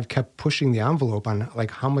kind of have kept pushing the envelope on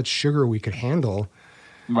like how much sugar we could handle,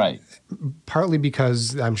 right? Partly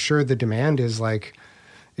because I'm sure the demand is like,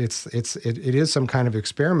 it is some kind of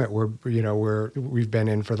experiment where we've been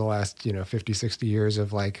in for the last 50, 60 years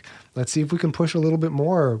of like, let's see if we can push a little bit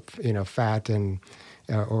more fat and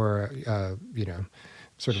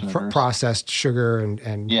sort of processed sugar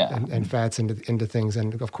and fats into things,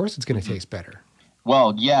 and of course it's going to taste better.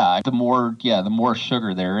 Well, the more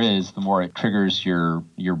sugar there is, the more it triggers your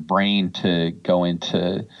brain to go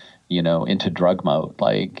into drug mode.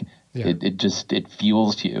 Like it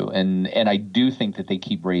fuels you, and I do think that they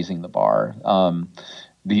keep raising the bar.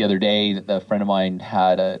 The other day, a friend of mine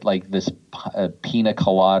had this pina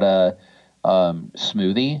colada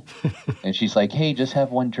smoothie, and she's like, hey, just have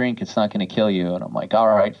one drink, it's not going to kill you. And I'm like, all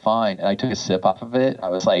right, fine. And I took a sip off of it. I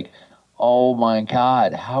was like, oh my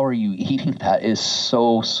God, how are you eating that? It's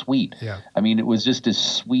so sweet. I mean, it was just as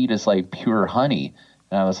sweet as like pure honey.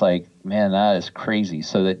 And I was like, man, that is crazy.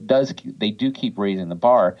 So they do keep raising the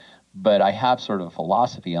bar, but I have sort of a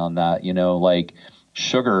philosophy on that, like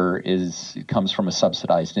sugar comes from a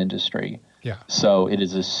subsidized industry. So it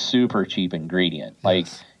is a super cheap ingredient. Like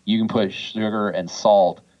you can put sugar and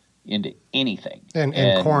salt into anything.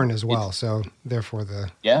 And corn as well. So therefore the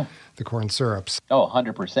corn syrups. Oh,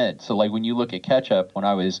 100%. So like when you look at ketchup, when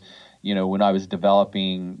I was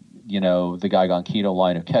developing, the Guy Gone Keto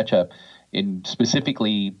line of ketchup, in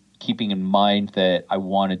specifically keeping in mind that I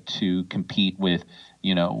wanted to compete with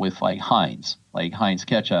like Heinz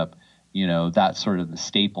ketchup, that's sort of the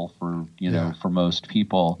staple for, for most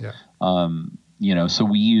people. Yeah. So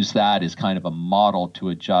we use that as kind of a model to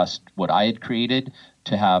adjust what I had created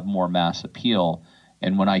to have more mass appeal.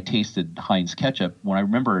 And when I tasted Heinz ketchup, I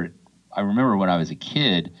remember when I was a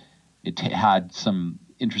kid, it had some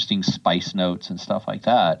interesting spice notes and stuff like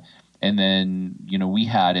that. And then, we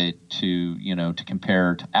had it to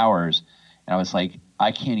compare to ours. And I was like,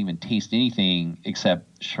 I can't even taste anything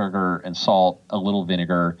except sugar and salt, a little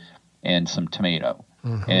vinegar, and some tomato.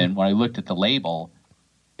 Mm-hmm. And when I looked at the label,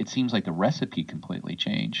 it seems like the recipe completely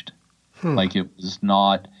changed. Like it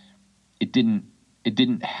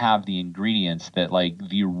didn't have the ingredients that like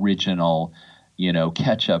the original,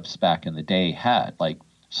 ketchups back in the day had, like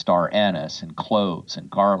star anise and cloves and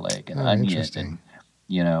garlic and onion and,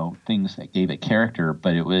 things that gave it character.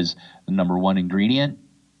 But it was the number one ingredient,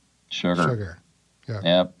 sugar. Yeah.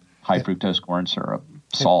 Yep. High fructose corn syrup,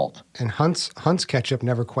 salt. And Hunt's ketchup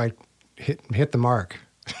never quite hit the mark.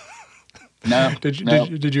 No. Did you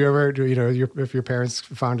ever, if your parents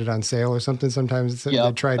found it on sale or something, sometimes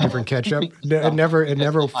they try a different ketchup. It never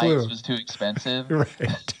flew. It was too expensive.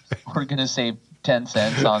 Right. We're going to save 10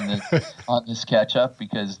 cents on this ketchup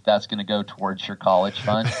because that's going to go towards your college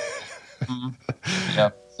fund.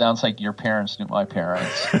 Yep. Sounds like your parents knew my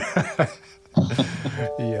parents.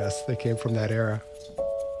 Yes, they came from that era.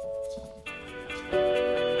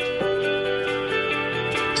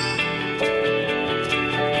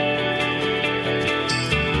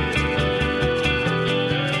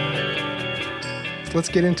 Let's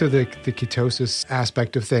get into the ketosis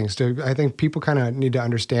aspect of things. So I think people kind of need to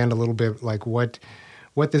understand a little bit like what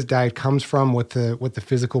this diet comes from, what the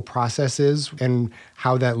physical process is, and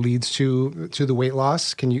how that leads to the weight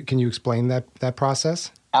loss. Can you explain that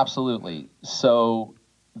process? Absolutely. So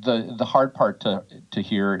the hard part to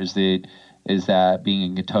hear is that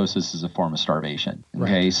being in ketosis is a form of starvation.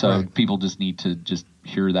 Okay, right, so people just need to just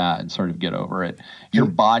hear that and sort of get over it. Your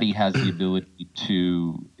body has the ability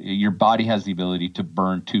to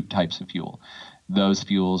burn two types of fuel. Those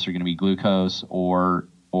fuels are going to be glucose or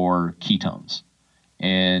ketones.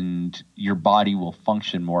 And your body will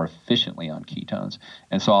function more efficiently on ketones.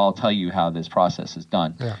 And so I'll tell you how this process is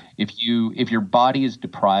done. Yeah. If your body is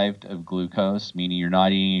deprived of glucose, meaning you're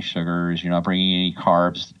not eating any sugars, you're not bringing any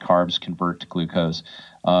carbs convert to glucose,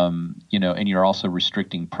 and you're also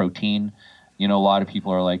restricting protein. A lot of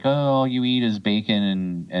people are like, oh, all you eat is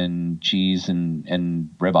bacon and cheese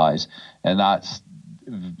and ribeyes. And that's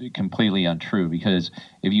completely untrue, because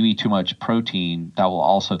if you eat too much protein, that will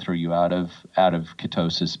also throw you out of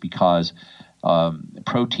ketosis, because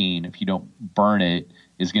protein, if you don't burn it,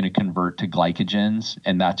 is going to convert to glycogens,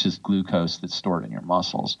 and that's just glucose that's stored in your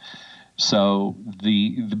muscles. So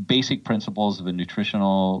the basic principles of a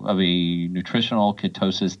nutritional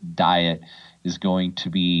ketosis diet is going to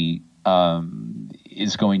be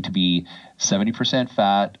 70%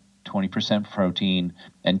 fat, 20% protein,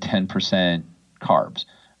 and 10% carbs.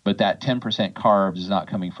 But that 10% carbs is not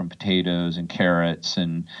coming from potatoes and carrots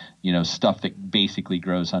and stuff that basically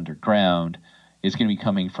grows underground. It's going to be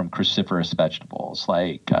coming from cruciferous vegetables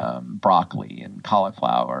like broccoli and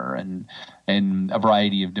cauliflower and a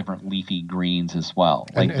variety of different leafy greens as well.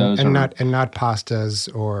 Not pastas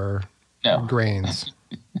or grains.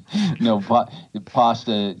 No,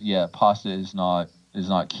 pasta is not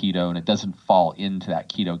keto, and it doesn't fall into that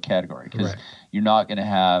keto category, because you're not going to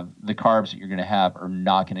have the carbs that you're going to have are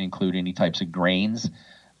not going to include any types of grains.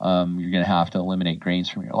 You're going to have to eliminate grains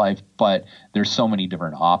from your life, but there's so many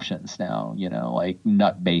different options now, like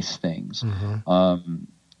nut-based things. Mm-hmm.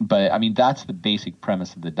 But I mean, that's the basic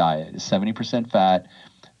premise of the diet: is 70% fat,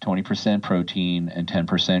 20% protein, and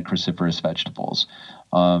 10% cruciferous vegetables.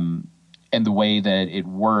 And the way that it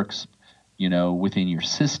works, within your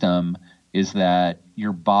system is that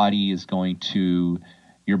your body is going to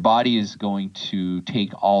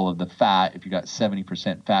take all of the fat. If you got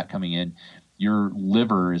 70% fat coming in, your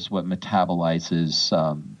liver is what metabolizes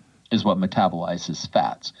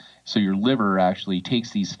fats. So your liver actually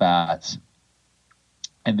takes these fats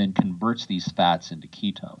and then converts these fats into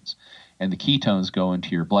ketones. And the ketones go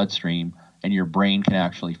into your bloodstream, and your brain can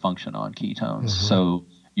actually function on ketones. Mm-hmm. So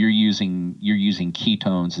you're using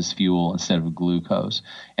ketones as fuel instead of glucose.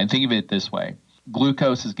 And think of it this way: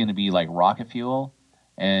 glucose is going to be like rocket fuel,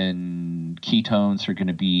 and ketones are going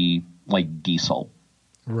to be like diesel.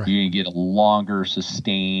 Right. You're going to get a longer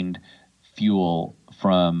sustained fuel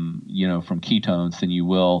from ketones than you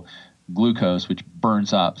will glucose, which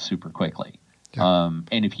burns up super quickly. And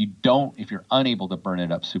if you're unable to burn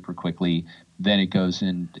it up super quickly, then it goes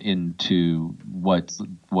into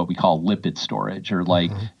what we call lipid storage, or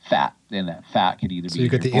like fat. And that fat could either be you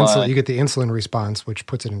get in your blood. You get the insulin response, which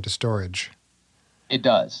puts it into storage. It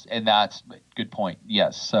does, and that's a good point.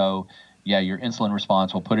 Yes, so yeah, your insulin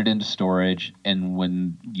response will put it into storage, and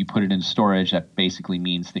when you put it into storage, that basically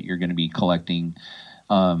means that you're going to be collecting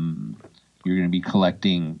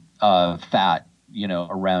fat,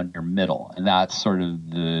 around your middle, and that's sort of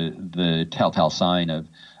the telltale sign of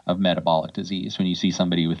metabolic disease. When you see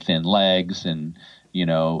somebody with thin legs and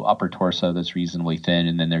upper torso that's reasonably thin,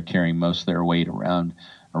 and then they're carrying most of their weight around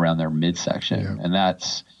their midsection, and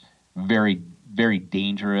that's very, very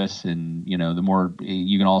dangerous. And the more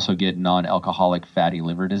you can also get non-alcoholic fatty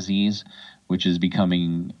liver disease, which is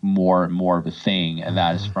becoming more and more of a thing, and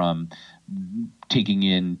that is from taking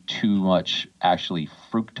in too much actually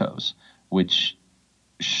fructose, which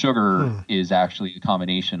sugar is actually a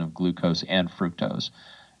combination of glucose and fructose.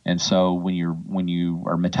 And so when you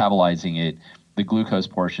are metabolizing it, the glucose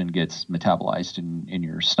portion gets metabolized in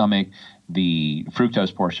your stomach. The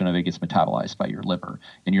fructose portion of it gets metabolized by your liver.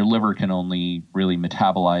 And your liver can only really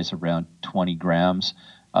metabolize around 20 grams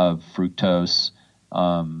of fructose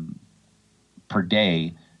per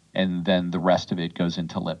day. And then the rest of it goes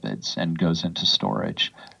into lipids and goes into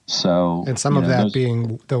storage. So, and some of that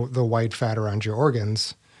being the white fat around your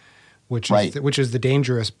organs, which is the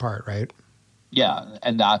dangerous part, right? Yeah,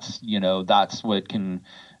 and that's what can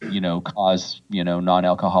cause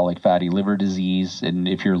non-alcoholic fatty liver disease. And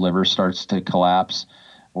if your liver starts to collapse,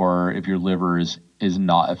 or if your liver is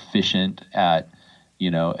not efficient at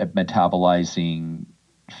metabolizing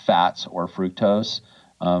fats or fructose,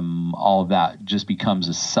 all of that just becomes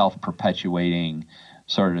a self-perpetuating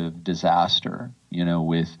sort of disaster,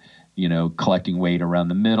 with, collecting weight around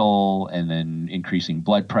the middle, and then increasing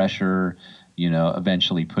blood pressure,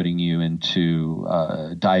 eventually putting you into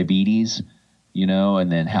diabetes,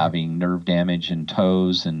 and then having nerve damage in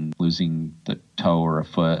toes and losing the toe or a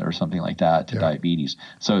foot or something like that to diabetes.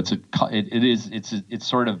 So it's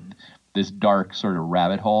sort of this dark sort of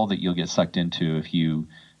rabbit hole that you'll get sucked into if you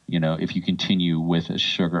continue with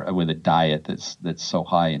a diet that's so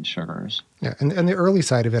high in sugars. Yeah, and the early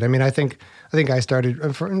side of it, I mean, I think I started,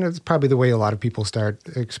 and it's probably the way a lot of people start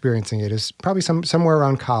experiencing it, is probably somewhere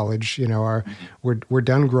around college. We're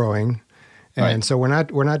done growing, and so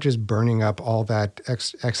we're not just burning up all that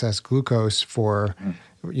excess glucose for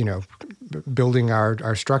building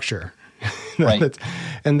our structure. Right.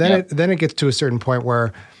 And then it gets to a certain point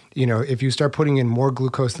where, if you start putting in more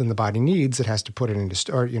glucose than the body needs, it has to put it into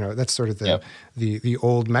storage. That's sort of the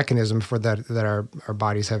old mechanism for that our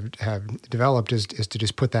bodies have developed is to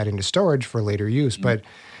just put that into storage for later use. But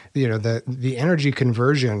the energy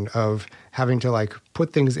conversion of having to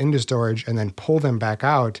put things into storage and then pull them back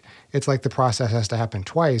out, it's like the process has to happen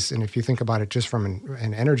twice. And if you think about it just from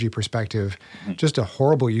an energy perspective, just a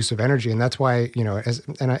horrible use of energy. And that's why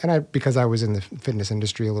because I was in the fitness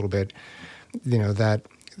industry a little bit,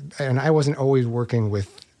 and I wasn't always working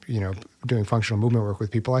with, doing functional movement work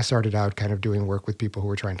with people. I started out kind of doing work with people who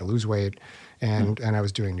were trying to lose weight, and I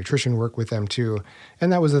was doing nutrition work with them too.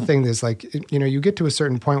 And that was the thing that's you get to a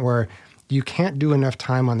certain point where you can't do enough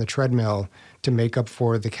time on the treadmill to make up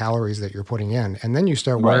for the calories that you're putting in. And then you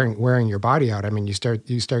start wearing your body out. I mean, you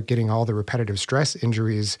start getting all the repetitive stress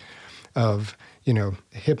injuries of,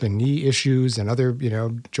 hip and knee issues and other,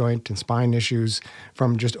 joint and spine issues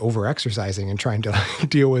from just over-exercising and trying to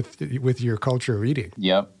deal with your culture of eating.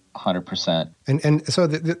 Yep, 100%. And so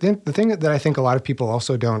the thing that I think a lot of people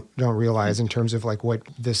also don't realize in terms of what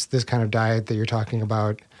this kind of diet that you're talking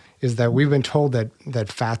about is that we've been told that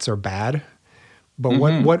fats are bad. But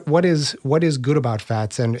what is good about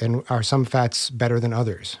fats, and are some fats better than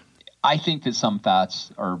others? I think that some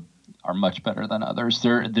fats are much better than others.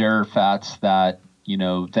 There are fats that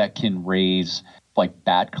that can raise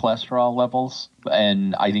bad cholesterol levels,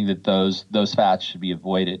 and I think that those fats should be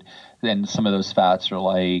avoided. Then some of those fats are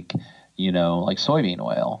like soybean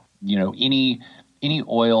oil. Any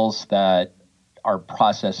oils that are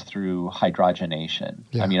processed through hydrogenation.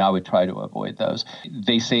 Yeah. I mean, I would try to avoid those.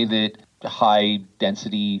 They say that high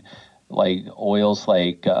density oils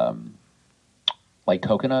like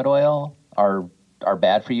coconut oil are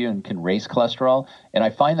bad for you and can raise cholesterol. And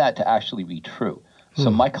I find that to actually be true. So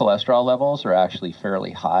my cholesterol levels are actually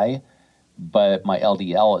fairly high, but my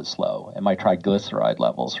LDL is low and my triglyceride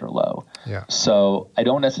levels are low. Yeah. So I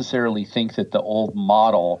don't necessarily think that the old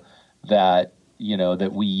model that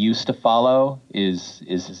we used to follow is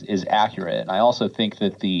accurate. And I also think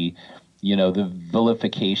that the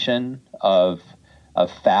vilification of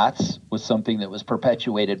fats was something that was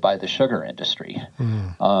perpetuated by the sugar industry.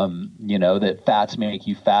 That fats make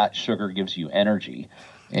you fat, sugar gives you energy.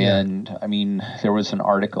 And I mean, there was an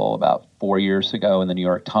article about 4 years ago in the New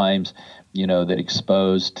York Times, that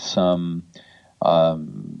exposed some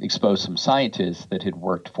scientists that had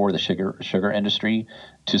worked for the sugar industry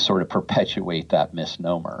to sort of perpetuate that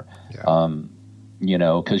misnomer.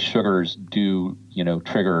 Because sugars do,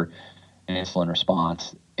 trigger an insulin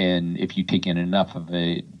response. And if you take in enough of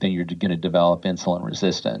it, then you're going to develop insulin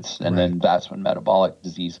resistance. And then that's when metabolic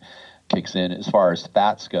disease kicks in. As far as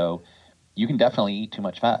fats go, you can definitely eat too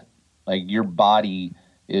much fat. Like your body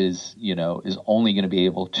is only going to be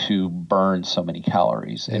able to burn so many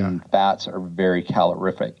calories. And fats are very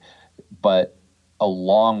calorific. But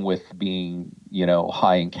along with being,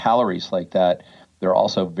 high in calories like that, they're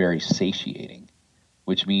also very satiating,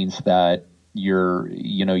 which means that you're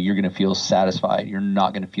going to feel satisfied. You're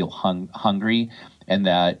not going to feel hungry, and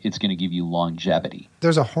that it's going to give you longevity.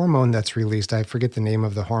 There's a hormone that's released. I forget the name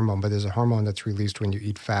of the hormone, but there's a hormone that's released when you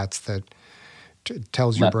eat fats that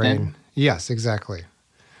tells your brain. Yes, exactly.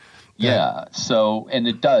 Yeah. So, and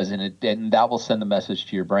it does, and that will send the message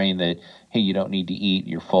to your brain that, hey, you don't need to eat.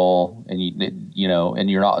 You're full, and and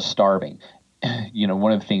you're not starving.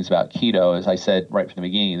 One of the things about keto, as I said right from the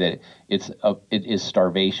beginning, that it is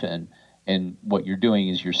starvation. And what you're doing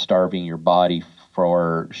is you're starving your body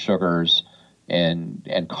for sugars and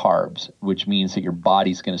carbs, which means that your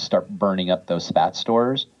body's going to start burning up those fat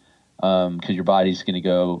stores, because your body's going to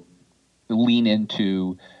go lean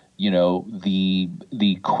into,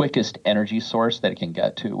 the quickest energy source that it can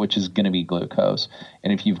get to, which is going to be glucose.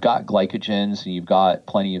 And if you've got glycogens and you've got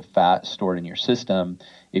plenty of fat stored in your system,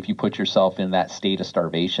 if you put yourself in that state of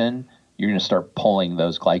starvation, you're going to start pulling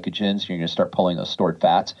those glycogens, you're going to start pulling those stored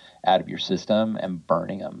fats out of your system and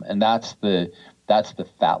burning them. And that's the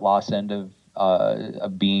fat loss end of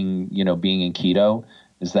being in keto,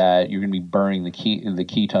 is that you're going to be burning the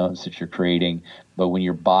ketones that you're creating. But when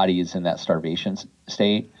your body is in that starvation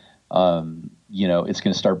state, it's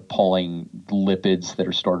going to start pulling lipids that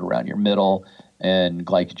are stored around your middle and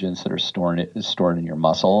glycogens that are stored in your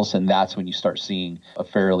muscles. And that's when you start seeing a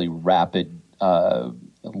fairly rapid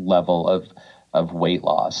level of weight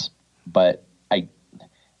loss. But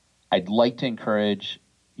I'd like to encourage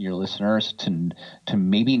your listeners to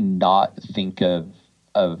maybe not think of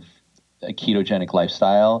a ketogenic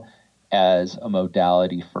lifestyle as a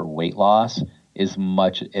modality for weight loss, as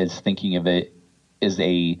much as thinking of it as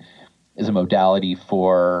a modality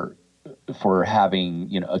for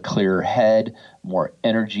having a clearer head, more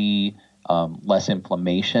energy, less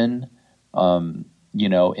inflammation. And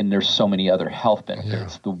there's so many other health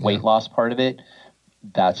benefits. The weight loss part of it,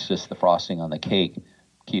 that's just the frosting on the cake,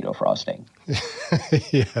 keto frosting.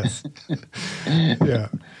 Yes. Yeah.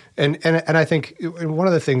 And I think one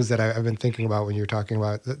of the things that I've been thinking about when you're talking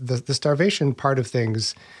about the starvation part of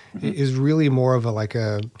things is really more of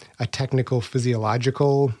a technical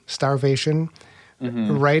physiological starvation.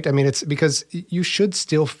 Right. I mean, it's because you should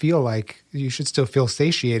still feel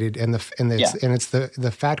satiated, and it's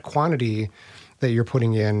the fat quantity that you're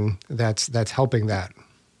putting in that's helping that.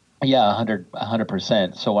 Yeah,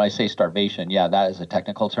 100%. So when I say starvation, that is a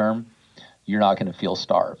technical term. You're not going to feel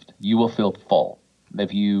starved. You will feel full.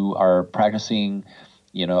 If you are practicing,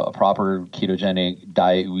 a proper ketogenic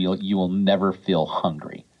diet, you will never feel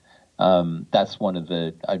hungry. That's one of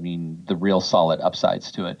the real solid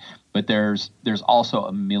upsides to it. But there's also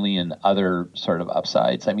a million other sort of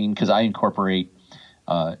upsides. I mean, because I incorporate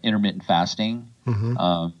intermittent fasting,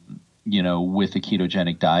 with the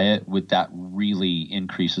ketogenic diet, that really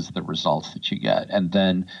increases the results that you get. And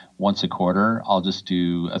then once a quarter, I'll just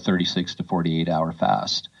do a 36 to 48 hour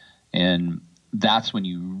fast. And that's when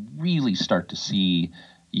you really start to see,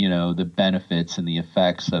 the benefits and the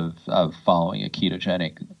effects of following a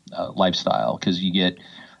ketogenic lifestyle. Because you get,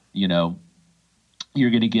 you're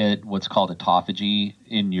going to get what's called autophagy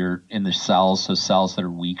in the cells. So cells that are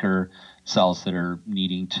weaker, cells that are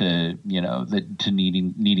needing to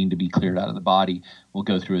be cleared out of the body will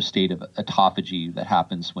go through a state of autophagy that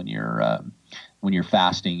happens when you're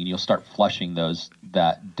fasting, and you'll start flushing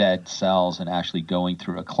that dead cells and actually going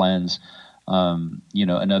through a cleanse.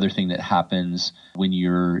 Another thing that happens when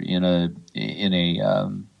you're in a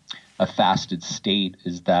fasted state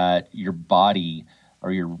is that your body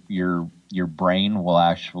or your brain will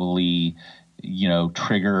actually,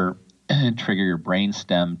 trigger your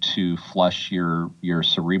brainstem to flush your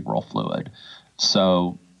cerebral fluid.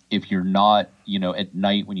 So if you're not, at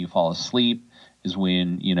night when you fall asleep is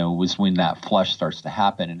when that flush starts to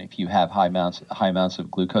happen. And if you have high amounts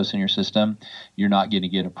of glucose in your system, you're not going to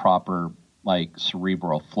get a proper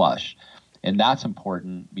cerebral flush. And that's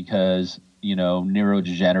important because,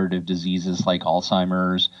 neurodegenerative diseases like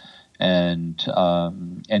Alzheimer's and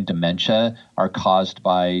dementia are caused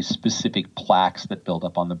by specific plaques that build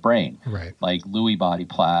up on the brain, right, like Lewy body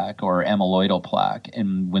plaque or amyloidal plaque.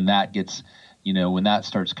 And when that gets, when that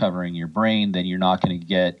starts covering your brain, then you're not going to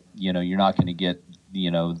get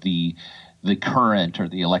the current or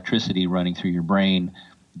the electricity running through your brain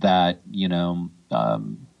that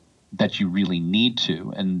that you really need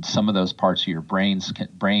to. And some of those parts of your brain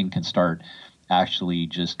can start actually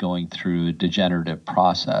just going through a degenerative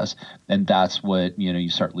process. And that's what, you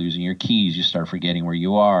start losing your keys, you start forgetting where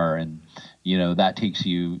you are. And, that takes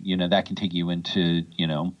you, that can take you into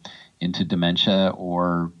dementia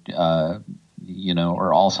or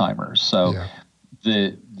Alzheimer's. So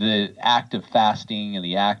the act of fasting and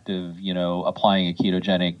the act of, applying a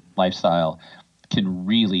ketogenic lifestyle can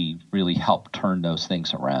really, really help turn those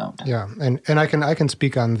things around. Yeah. And I can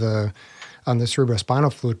speak on the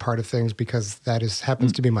cerebrospinal fluid part of things because that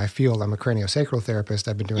happens to be my field. I'm a craniosacral therapist.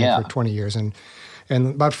 I've been doing it for 20 years. And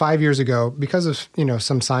about 5 years ago, because of,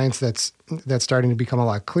 some science that's starting to become a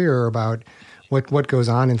lot clearer about what goes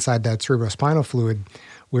on inside that cerebrospinal fluid,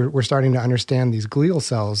 we're starting to understand these glial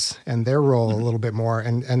cells and their role a little bit more,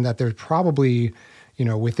 and that there's probably,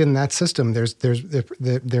 within that system,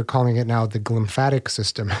 they're calling it now the lymphatic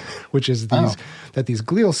system, which is these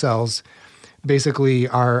glial cells basically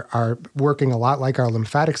are working a lot like our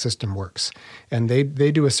lymphatic system works. And they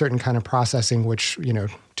do a certain kind of processing, which,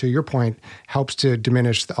 to your point, helps to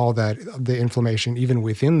diminish the inflammation even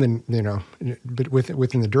within within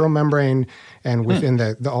the dural membrane and within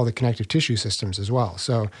all the connective tissue systems as well.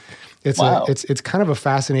 So it's kind of a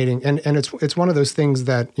fascinating, and it's one of those things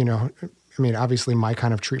that, obviously my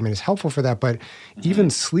kind of treatment is helpful for that, but even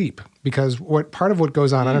sleep, because part of what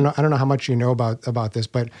goes on, I don't know how much you know about this,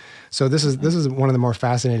 but so this is one of the more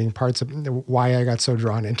fascinating parts of why I got so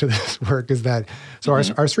drawn into this work is that, so our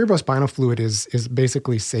cerebrospinal fluid is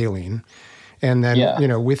basically saline. And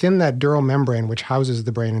then, within that dural membrane, which houses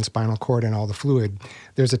the brain and spinal cord and all the fluid,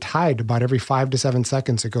 there's a tide about every 5 to 7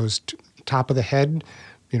 seconds. It goes top of the head,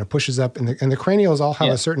 pushes up, and the cranials all have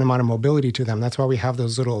a certain amount of mobility to them. That's why we have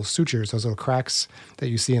those little sutures, those little cracks that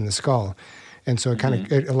you see in the skull. And so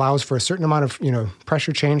it allows for a certain amount of,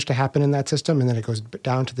 pressure change to happen in that system, and then it goes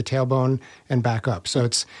down to the tailbone and back up. So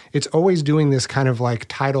it's always doing this kind of like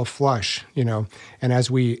tidal flush, and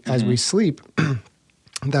as we sleep,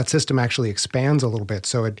 that system actually expands a little bit.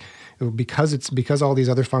 So because all these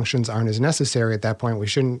other functions aren't as necessary at that point, we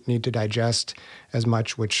shouldn't need to digest as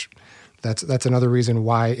much, which that's another reason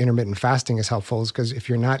why intermittent fasting is helpful, is because if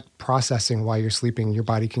you're not processing while you're sleeping, your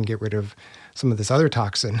body can get rid of some of this other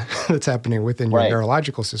toxin that's happening within your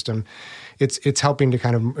neurological system. It's helping to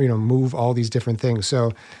kind of, move all these different things.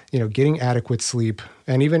 So, getting adequate sleep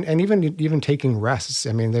and even taking rests.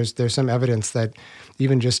 I mean, there's some evidence that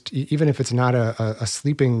even if it's not a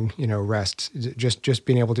sleeping, rest, just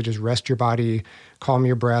being able to just rest your body, calm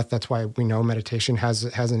your breath. That's why we know meditation has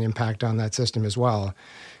an impact on that system as well,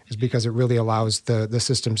 is because it really allows the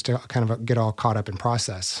systems to kind of get all caught up in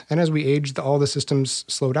process. And as we age, all the systems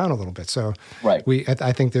slow down a little bit. So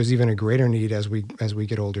I think there's even a greater need as we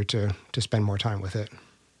get older to spend more time with it.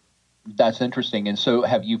 That's interesting. And so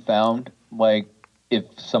have you found, like, if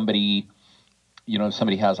somebody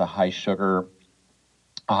has a high sugar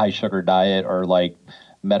diet or like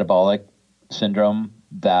metabolic syndrome,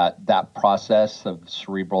 that process of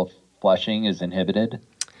cerebral flushing is inhibited?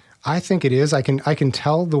 I think it is. I can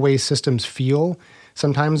tell the way systems feel.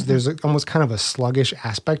 Sometimes there's almost kind of a sluggish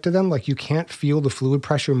aspect to them. Like you can't feel the fluid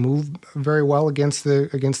pressure move very well against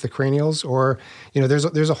the cranials, or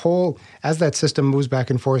there's a whole, as that system moves back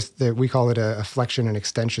and forth, that we call it a flexion and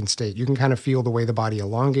extension state. You can kind of feel the way the body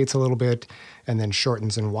elongates a little bit and then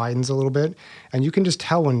shortens and widens a little bit, and you can just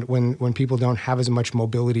tell when people don't have as much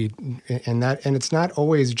mobility, and it's not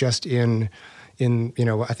always just in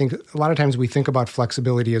I think a lot of times we think about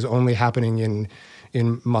flexibility as only happening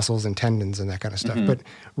in muscles and tendons and that kind of stuff. But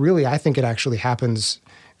really, I think it actually happens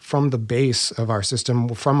from the base of our system,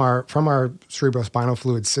 from our cerebrospinal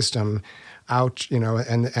fluid system out,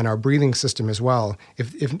 and our breathing system as well.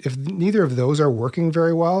 If neither of those are working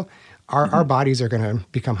very well, our bodies are going to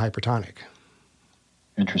become hypertonic.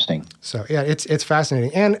 Interesting. So yeah, it's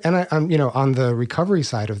fascinating. And I'm on the recovery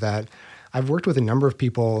side of that, I've worked with a number of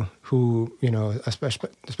people who,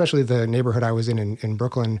 especially the neighborhood I was in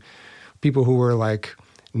Brooklyn, people who were like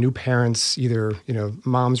new parents, either,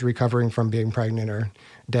 moms recovering from being pregnant or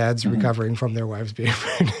dads recovering from their wives being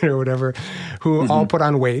pregnant or whatever, who all put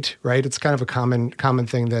on weight, right? It's kind of a common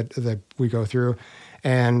thing that we go through.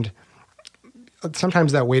 And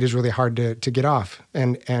sometimes that weight is really hard to get off.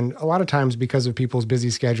 And a lot of times because of people's busy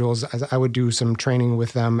schedules, I would do some training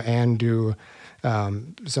with them and do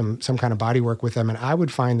some kind of body work with them. And I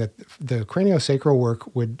would find that the craniosacral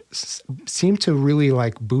work would seem to really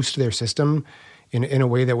like boost their system in a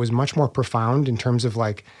way that was much more profound in terms of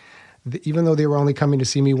like, even though they were only coming to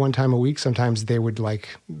see me one time a week, sometimes they would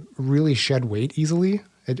like really shed weight easily.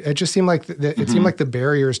 It just seemed like it seemed like the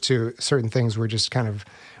barriers to certain things were just kind of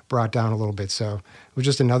brought down a little bit. So it was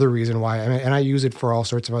just another reason why. I mean, and I use it for all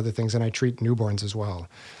sorts of other things, and I treat newborns as well.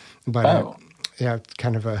 But yeah,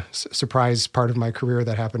 kind of a surprise part of my career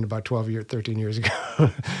that happened about 13 years ago.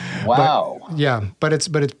 Wow. But it's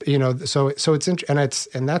so it's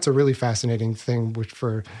and that's a really fascinating thing, which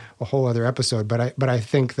for a whole other episode. But I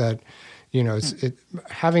think that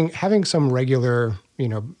having some regular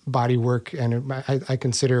body work, and I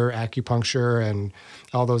consider acupuncture and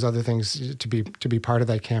all those other things to be part of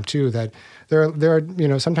that camp too. That there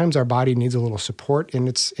are sometimes our body needs a little support in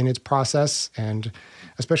its process, and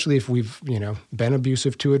especially if we've been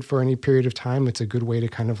abusive to it for any period of time, it's a good way to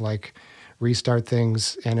kind of like restart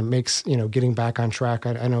things, and it makes getting back on track.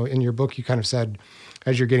 I know in your book you kind of said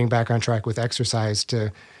as you're getting back on track with exercise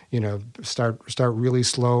to start really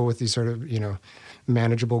slow with these sort of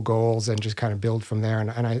manageable goals and just kind of build from there.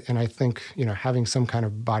 And I think having some kind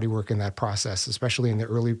of body work in that process, especially in the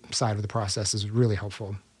early side of the process, is really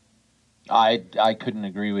helpful. I couldn't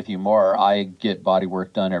agree with you more. I get body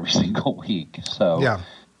work done every single week. So yeah,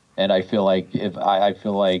 and I feel like if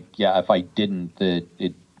I didn't, that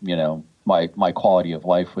it my quality of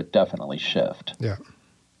life would definitely shift. Yeah,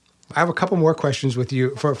 I have a couple more questions with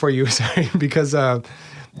you for you, sorry, because I'm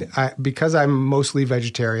mostly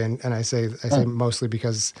vegetarian, and I say mostly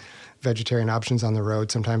because vegetarian options on the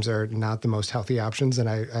road sometimes are not the most healthy options, and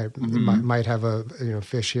I might have a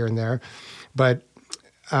fish here and there, but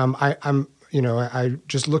I'm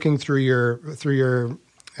just looking through your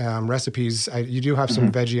recipes. You do have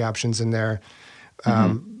some veggie options in there,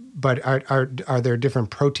 but are there different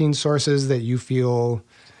protein sources that you feel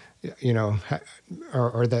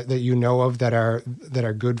or that you know of that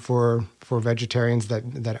are good for vegetarians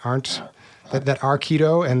that are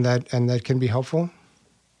keto and that can be helpful?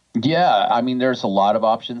 Yeah, I mean, there's a lot of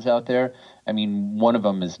options out there. I mean, one of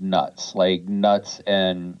them is nuts, like nuts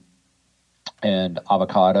and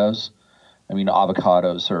avocados. I mean,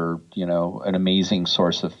 avocados are an amazing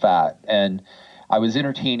source of fat, and I was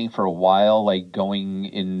entertaining for a while, like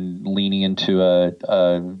leaning into a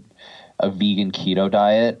vegan keto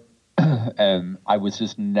diet. And I was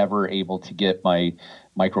just never able to get my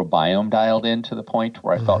microbiome dialed in to the point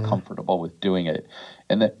where I felt comfortable with doing it.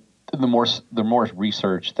 And the more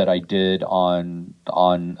research that I did on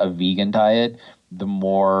a vegan diet, the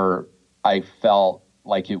more I felt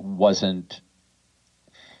like it wouldn't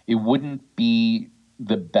be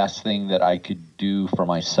the best thing that I could do for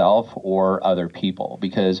myself or other people,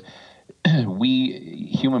 because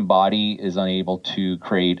human body is unable to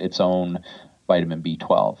create its own vitamin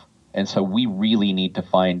B12. And so we really need to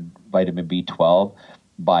find vitamin B12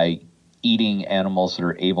 by eating animals that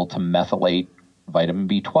are able to methylate vitamin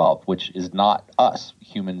B12, which is not us.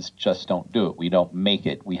 Humans just don't do it. We don't make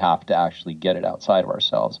it. We have to actually get it outside of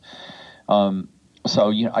ourselves.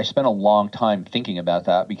 So I spent a long time thinking about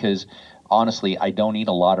that, because honestly, I don't eat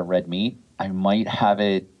a lot of red meat. I might have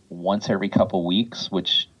it once every couple weeks,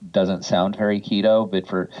 which doesn't sound very keto, but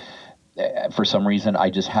for some reason I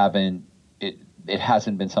just haven't. It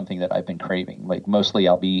hasn't been something that I've been craving. Like mostly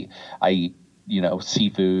I eat,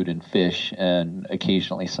 seafood and fish and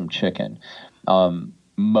occasionally some chicken.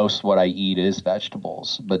 Most what I eat is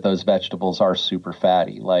vegetables, but those vegetables are super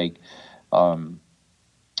fatty, like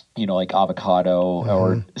avocado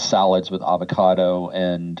or salads with avocado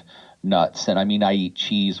and nuts. And I mean, I eat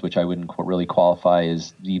cheese, which I wouldn't really qualify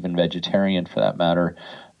as even vegetarian for that matter,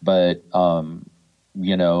 but and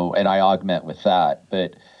I augment with that.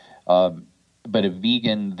 But the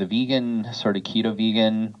vegan sort of keto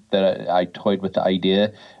vegan that I toyed with the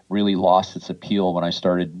idea really lost its appeal when I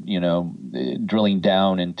started, drilling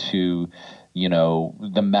down into,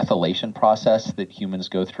 the methylation process that humans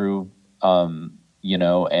go through,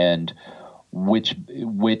 and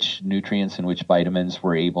which nutrients and which vitamins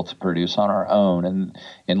we're able to produce on our own.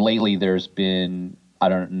 And lately there's been, I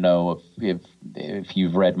don't know if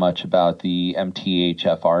you've read much about the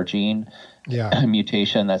MTHFR gene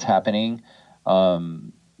mutation that's happening.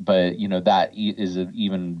 But that is an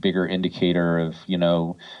even bigger indicator of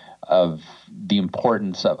the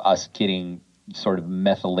importance of us getting sort of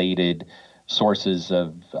methylated sources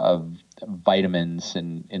of vitamins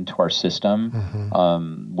into our system,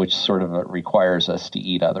 which sort of requires us to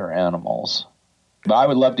eat other animals. But I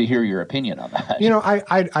would love to hear your opinion on that.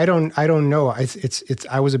 I don't know.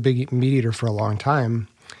 I was a big meat eater for a long time,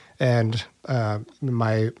 and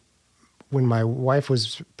when my wife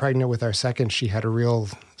was pregnant with our second, she had a real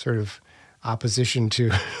sort of opposition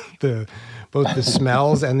to both the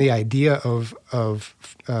smells and the idea of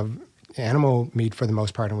animal meat for the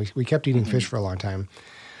most part, and we kept eating fish for a long time.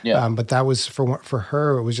 Yeah. But that was for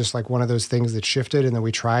her. It was just like one of those things that shifted, and then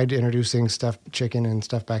we tried introducing chicken and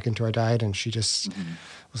stuff back into our diet, and she just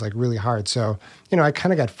was like really hard. So I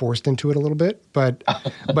kind of got forced into it a little bit, but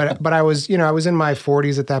I was I was in my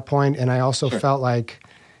 40s at that point, and I also felt like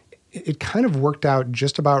it kind of worked out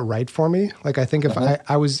just about right for me. Like I think if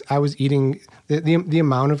I was eating the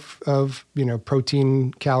amount of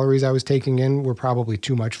protein calories I was taking in were probably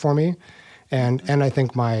too much for me. And I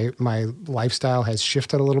think my lifestyle has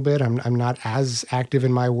shifted a little bit. I'm not as active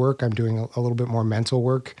in my work. I'm doing a little bit more mental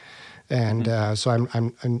work, and so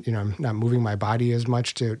I'm not moving my body as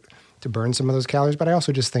much to burn some of those calories. But I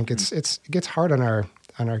also just think it gets hard on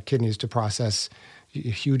our kidneys to process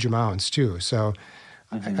huge amounts too. So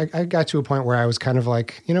I got to a point where I was kind of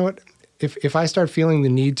like, you know what? If I start feeling the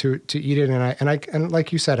need to eat it, and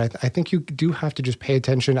like you said, I think you do have to just pay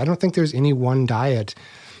attention. I don't think there's any one diet.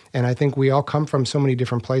 And I think we all come from so many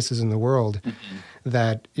different places in the world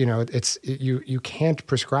that you can't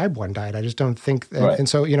prescribe one diet. I just don't think. And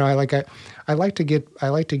so I like to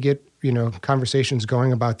get conversations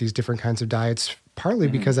going about these different kinds of diets. Partly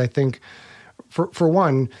because I think, for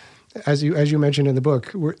one, as you mentioned in the book,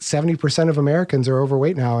 70% of Americans are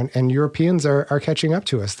overweight now, and Europeans are catching up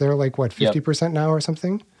to us. They're like 50% now or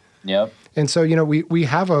something. Yep. And so we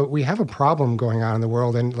have a problem going on in the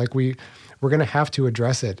world, and like we're going to have to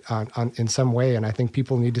address it in some way. And I think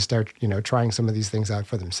people need to start, trying some of these things out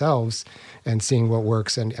for themselves and seeing what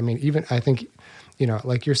works. And I mean, even I think,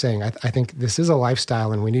 like you're saying, I think this is a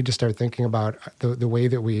lifestyle, and we need to start thinking about the way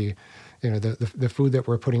that we, the food that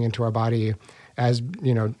we're putting into our body as,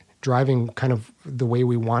 driving kind of the way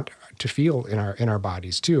we want to feel in our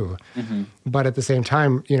bodies too. But at the same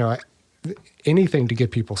time, anything to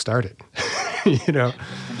get people started.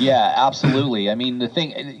 Yeah, absolutely. I mean, the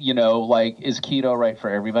thing, is keto right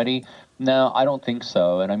for everybody? No, I don't think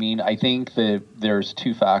so. And I mean, I think that there's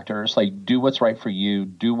two factors, like do what's right for you,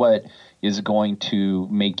 do what is going to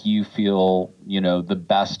make you feel, the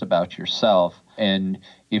best about yourself. And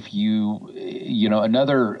if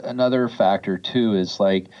another factor too is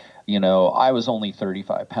like, I was only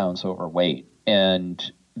 35 pounds overweight, and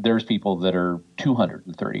there's people that are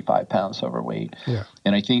 235 pounds overweight. Yeah.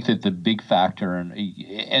 And I think that the big factor,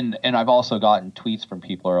 and I've also gotten tweets from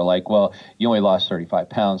people who are like, well, you only lost 35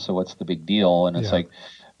 pounds, so what's the big deal? And it's like,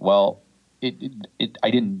 well, I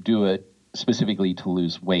didn't do it specifically to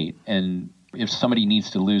lose weight. And if somebody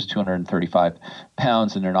needs to lose 235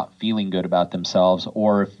 pounds and they're not feeling good about themselves,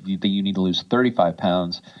 or if you need to lose 35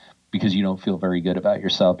 pounds because you don't feel very good about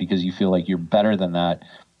yourself, because you feel like you're better than that,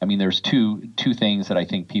 I mean, there's two things that I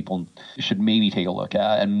think people should maybe take a look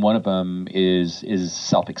at, and one of them is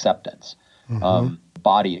self-acceptance,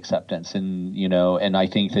 body acceptance, and I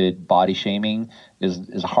think that body shaming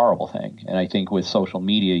is a horrible thing, and I think with social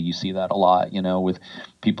media you see that a lot, with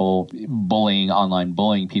people online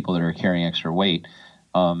bullying people that are carrying extra weight.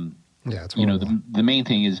 It's the main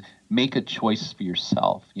thing is make a choice for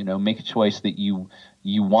yourself. Make a choice that you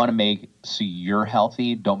want to make so you're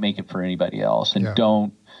healthy. Don't make it for anybody else, and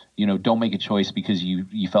don't make a choice because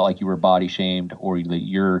you felt like you were body shamed or that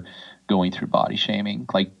you're going through body shaming.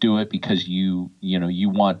 Like, do it because you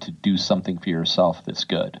want to do something for yourself that's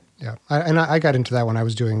good. Yeah. I got into that when I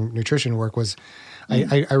was doing nutrition work.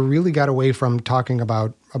 I really got away from talking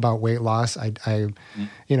about weight loss.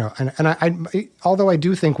 Although I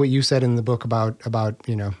do think what you said in the book about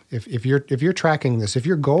if you're tracking this, if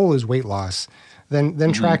your goal is weight loss,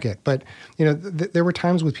 then track it. But there were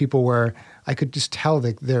times with people where I could just tell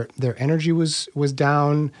that their energy was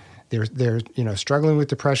down. They're struggling with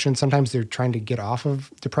depression. Sometimes they're trying to get off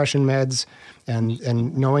of depression meds,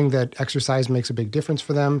 and knowing that exercise makes a big difference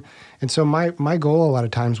for them. And so my goal a lot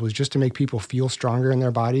of times was just to make people feel stronger in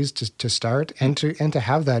their bodies to start, and to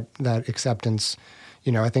have that acceptance.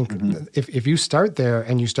 I think if you start there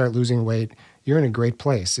and you start losing weight, you're in a great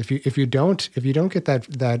place. If you don't get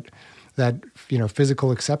that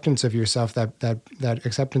physical acceptance of yourself, that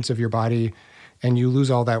acceptance of your body, and you lose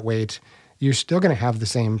all that weight, you're still going to have the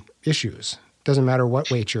same issues. Doesn't matter what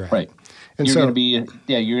weight you're at. Right. And you're going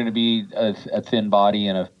to be a thin body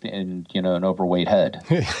and an overweight head.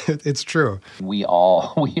 It's true. We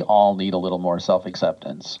all need a little more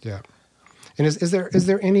self-acceptance. Yeah. And is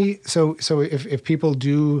there any, so if people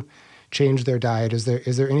do change their diet, is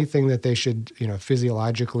there anything that they should,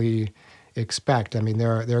 physiologically expect? I mean,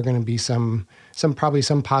 there are going to be some probably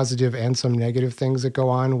some positive and some negative things that go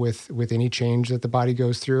on with any change that the body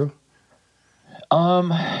goes through.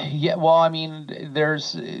 Yeah, well, I mean,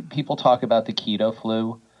 there's people talk about the keto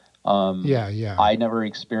flu. Yeah. I never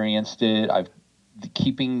experienced it.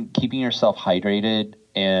 Keeping yourself hydrated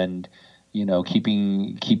and,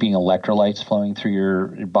 keeping electrolytes flowing through your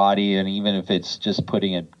body, and even if it's just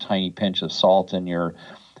putting a tiny pinch of salt in your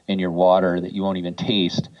water that you won't even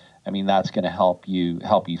taste, I mean, that's going to help you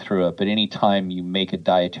through it. But anytime you make a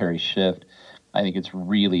dietary shift, I think it's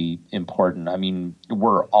really important. I mean,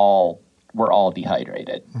 we're all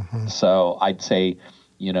dehydrated. Mm-hmm. So I'd say,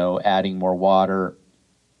 adding more water,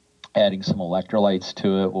 adding some electrolytes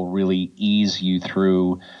to it will really ease you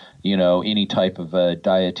through, any type of a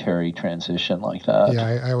dietary transition like that. Yeah,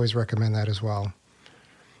 I always recommend that as well.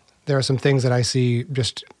 There are some things that I see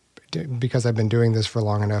just because I've been doing this for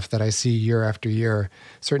long enough that I see year after year,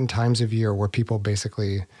 certain times of year where people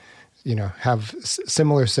basically, have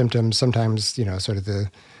similar symptoms. Sometimes, sort of the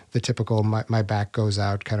typical my back goes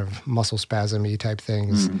out kind of muscle spasm-y type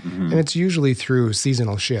things. Mm-hmm. And it's usually through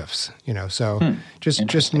seasonal shifts, so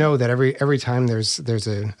just know that every time there's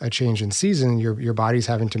a change in season, your body's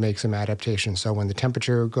having to make some adaptations. So when the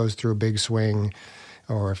temperature goes through a big swing,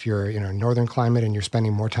 or if you're in a northern climate and you're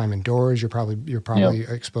spending more time indoors, you're probably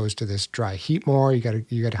exposed to this dry heat more. You got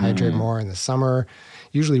to hydrate more in the summer.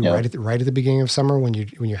 Usually right at the beginning of summer when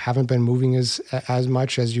you haven't been moving as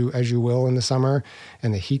much as you will in the summer,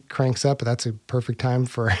 and the heat cranks up. That's a perfect time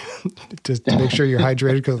for to make sure you're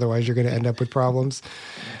hydrated, because otherwise you're going to end up with problems.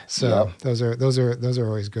 So those are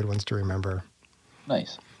always good ones to remember.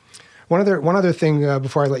 Nice. One other thing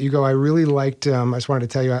before I let you go, I really liked. I just wanted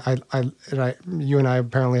to tell you, you and I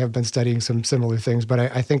apparently have been studying some similar things, but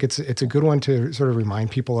I think it's a good one to sort of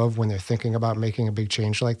remind people of when they're thinking about making a big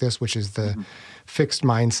change like this, which is the fixed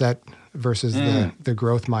mindset versus the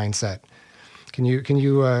growth mindset. Can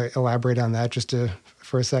you elaborate on that just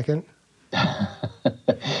for a second?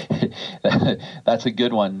 That's a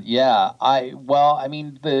good one. Yeah. I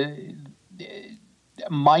mean, the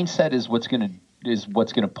mindset is what's going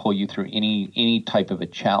to pull you through any type of a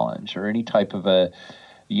challenge or any type of a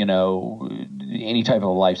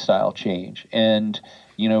lifestyle change. And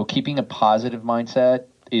keeping a positive mindset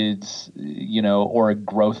is or a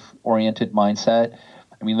growth oriented mindset.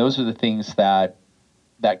 I mean, those are the things that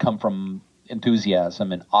come from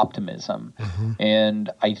enthusiasm and optimism. Mm-hmm. And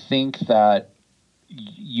I think that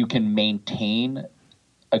you can maintain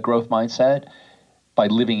a growth mindset by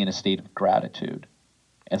living in a state of gratitude.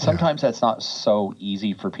 And sometimes that's not so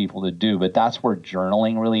easy for people to do, but that's where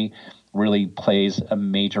journaling really, really plays a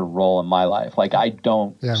major role in my life. Like, I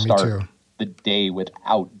don't start the day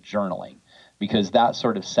without journaling, because that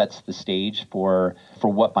sort of sets the stage for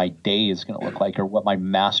what my day is going to look like, or what my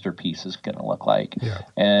masterpiece is going to look like. Yeah.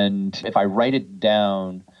 And if I write it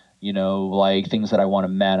down, like things that I want to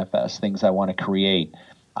manifest, things I want to create,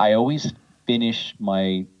 I always finish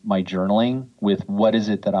my journaling with what is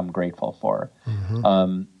it that I'm grateful for.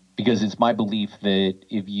 Mm-hmm. Because it's my belief that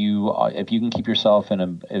if you can keep yourself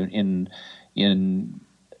in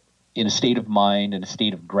a state of mind and a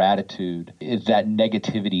state of gratitude, that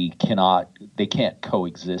negativity can't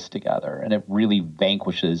coexist together, and it really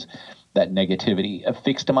vanquishes that negativity. A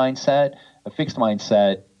fixed mindset,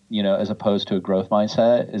 as opposed to a growth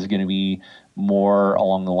mindset, is going to be more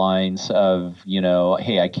along the lines of,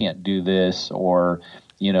 hey, I can't do this, or,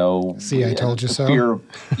 see, I told you so. Fear,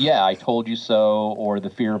 I told you so, or the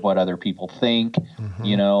fear of what other people think,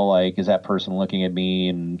 like, is that person looking at me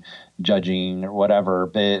and judging or whatever.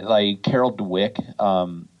 But like Carol Dweck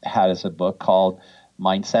has a book called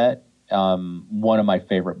Mindset, one of my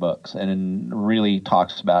favorite books, and really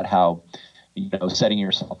talks about how, setting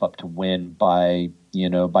yourself up to win by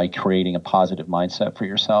creating a positive mindset for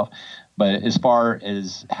yourself. But as far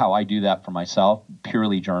as how I do that for myself,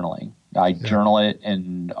 purely journaling. I journal it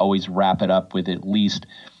and always wrap it up with at least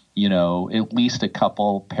a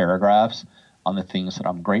couple paragraphs on the things that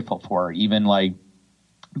I'm grateful for, even like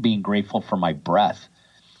being grateful for my breath.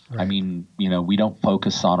 Right. I mean, we don't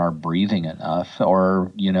focus on our breathing enough,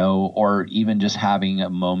 or even just having a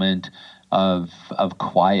moment of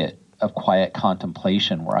quiet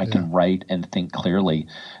contemplation where I can write and think clearly.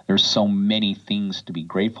 There's so many things to be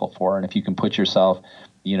grateful for. And if you can put yourself,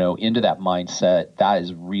 into that mindset, that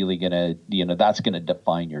is really that's going to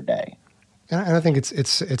define your day. And I think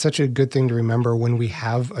it's such a good thing to remember when we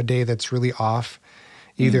have a day that's really off,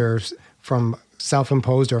 either from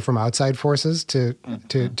self-imposed or from outside forces to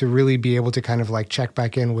really be able to kind of like check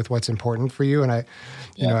back in with what's important for you. And I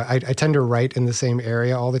tend to write in the same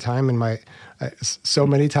area all the time. And so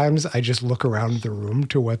many times I just look around the room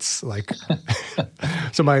to what's like,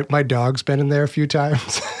 so my dog's been in there a few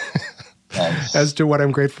times Nice. as to what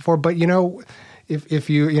I'm grateful for. But, if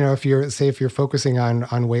you're focusing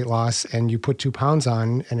on weight loss and you put 2 pounds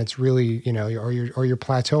on and it's really, or you're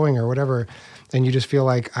plateauing or whatever, and you just feel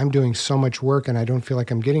like I'm doing so much work and I don't feel like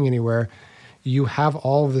I'm getting anywhere, you have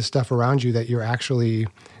all of the stuff around you that you're actually,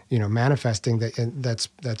 manifesting that's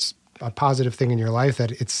a positive thing in your life.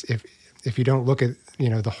 That it's, if you don't look at,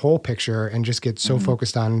 the whole picture and just get so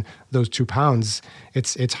focused on those 2 pounds,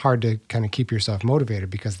 it's hard to kind of keep yourself motivated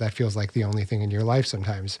because that feels like the only thing in your life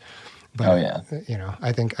sometimes. But,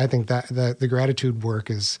 I think that the gratitude work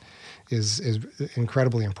is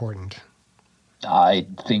incredibly important. I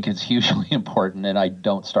think it's hugely important, and I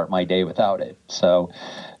don't start my day without it. So,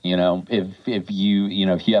 if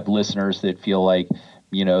you have listeners that feel like,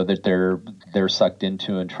 that they're sucked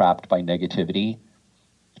into and trapped by negativity,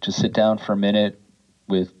 just sit down for a minute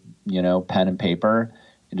with, pen and paper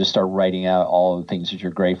and just start writing out all the things that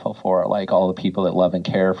you're grateful for, like all the people that love and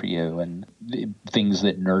care for you and the things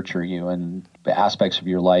that nurture you and the aspects of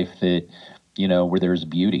your life that, where there's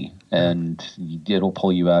beauty, and it'll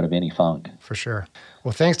pull you out of any funk. For sure.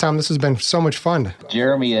 Well, thanks, Thom. This has been so much fun.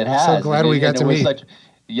 Jeremy, it has. So glad we got to meet.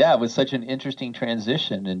 It was such an interesting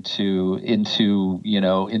transition into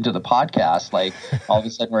the podcast. Like all of a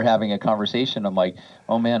sudden we're having a conversation. I'm like,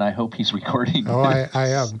 oh man, I hope he's recording. Oh, I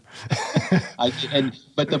am.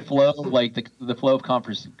 But the flow, like the flow of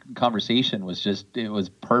conversation was it was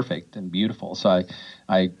perfect and beautiful. So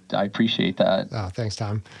I appreciate that. Oh, thanks,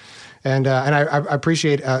 Thom. And I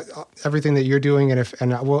appreciate everything that you're doing.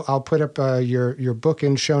 And I'll put up your book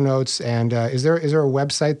in show notes. And is there a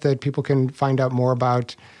website that people can find out more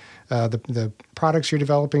about the products you're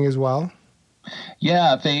developing as well?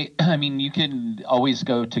 Yeah, you can always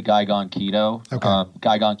go to Guy Gone Keto,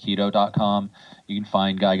 GuyGoneKeto.com. You can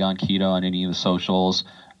find Guy Gone Keto on any of the socials.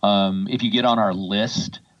 If you get on our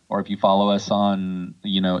list, or if you follow us on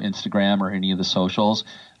Instagram or any of the socials,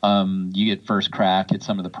 you get first crack at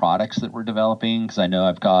some of the products that we're developing, because I know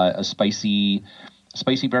I've got a spicy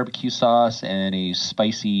barbecue sauce and a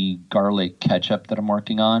spicy garlic ketchup that I'm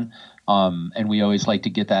working on. And we always like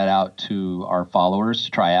to get that out to our followers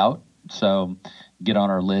to try out. So get on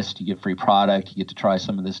our list, you get free product, you get to try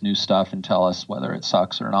some of this new stuff and tell us whether it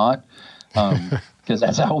sucks or not. Because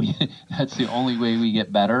that's the only way we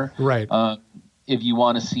get better. Right. If you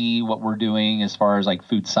want to see what we're doing as far as like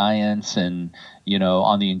food science and,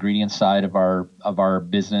 on the ingredient side of our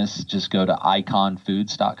business, just go to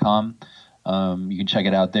iconfoods.com. You can check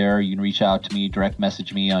it out there. You can reach out to me, direct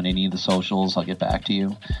message me on any of the socials. I'll get back to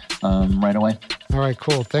you right away. All right,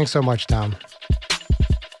 cool. Thanks so much, Thom.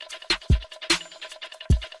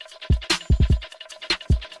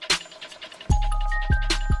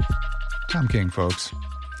 Thom King, folks.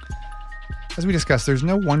 As we discussed, there's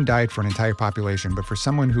no one diet for an entire population, but for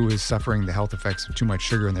someone who is suffering the health effects of too much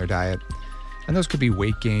sugar in their diet, and those could be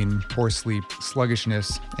weight gain, poor sleep,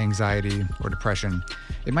 sluggishness, anxiety, or depression,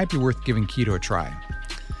 it might be worth giving keto a try.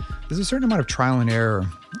 There's a certain amount of trial and error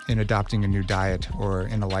in adopting a new diet or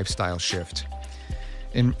in a lifestyle shift.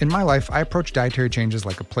 In my life, I approach dietary changes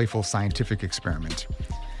like a playful scientific experiment.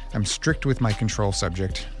 I'm strict with my control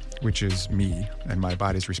subject, which is me and my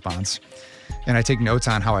body's response. And I take notes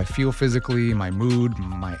on how I feel physically, my mood,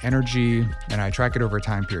 my energy, and I track it over a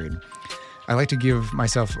time period. I like to give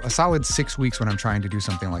myself a solid 6 weeks when I'm trying to do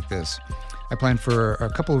something like this. I plan for a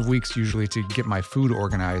couple of weeks usually to get my food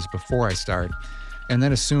organized before I start, and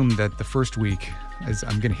then assume that the first week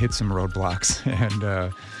I'm going to hit some roadblocks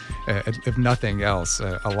and, if nothing else,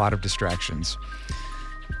 a lot of distractions.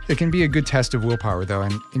 It can be a good test of willpower, though,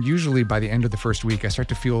 and usually by the end of the first week, I start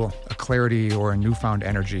to feel a clarity or a newfound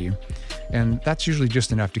energy, and that's usually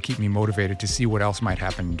just enough to keep me motivated to see what else might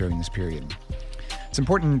happen during this period. It's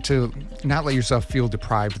important to not let yourself feel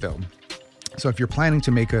deprived, though. So if you're planning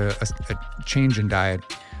to make a change in diet,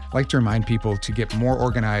 I like to remind people to get more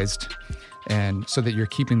organized, and so that you're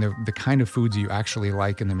keeping the kind of foods you actually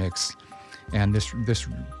like in the mix, and this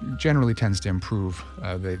generally tends to improve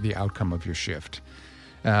the outcome of your shift.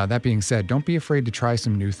 That being said, don't be afraid to try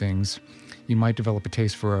some new things. You might develop a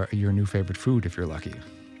taste for your new favorite food if you're lucky.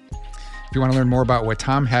 If you want to learn more about what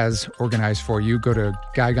Thom has organized for you, go to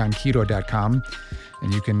GuyGoneKeto.com,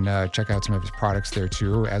 and you can check out some of his products there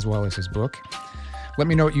too, as well as his book. Let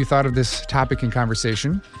me know what you thought of this topic and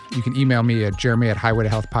conversation. You can email me at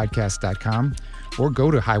jeremy@highwaytohealthpodcast.com, or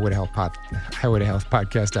go to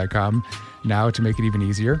highwaytohealthpodcast.com now to make it even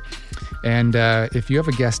easier. And if you have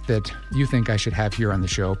a guest that you think I should have here on the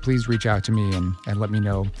show, please reach out to me and let me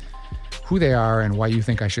know who they are and why you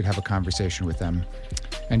think I should have a conversation with them.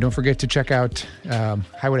 And don't forget to check out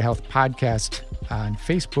Highway to Health podcast on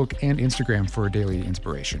Facebook and Instagram for daily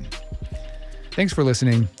inspiration. Thanks for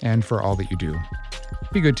listening and for all that you do.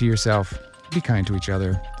 Be good to yourself, be kind to each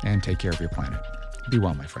other, and take care of your planet. Be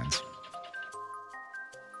well, my friends.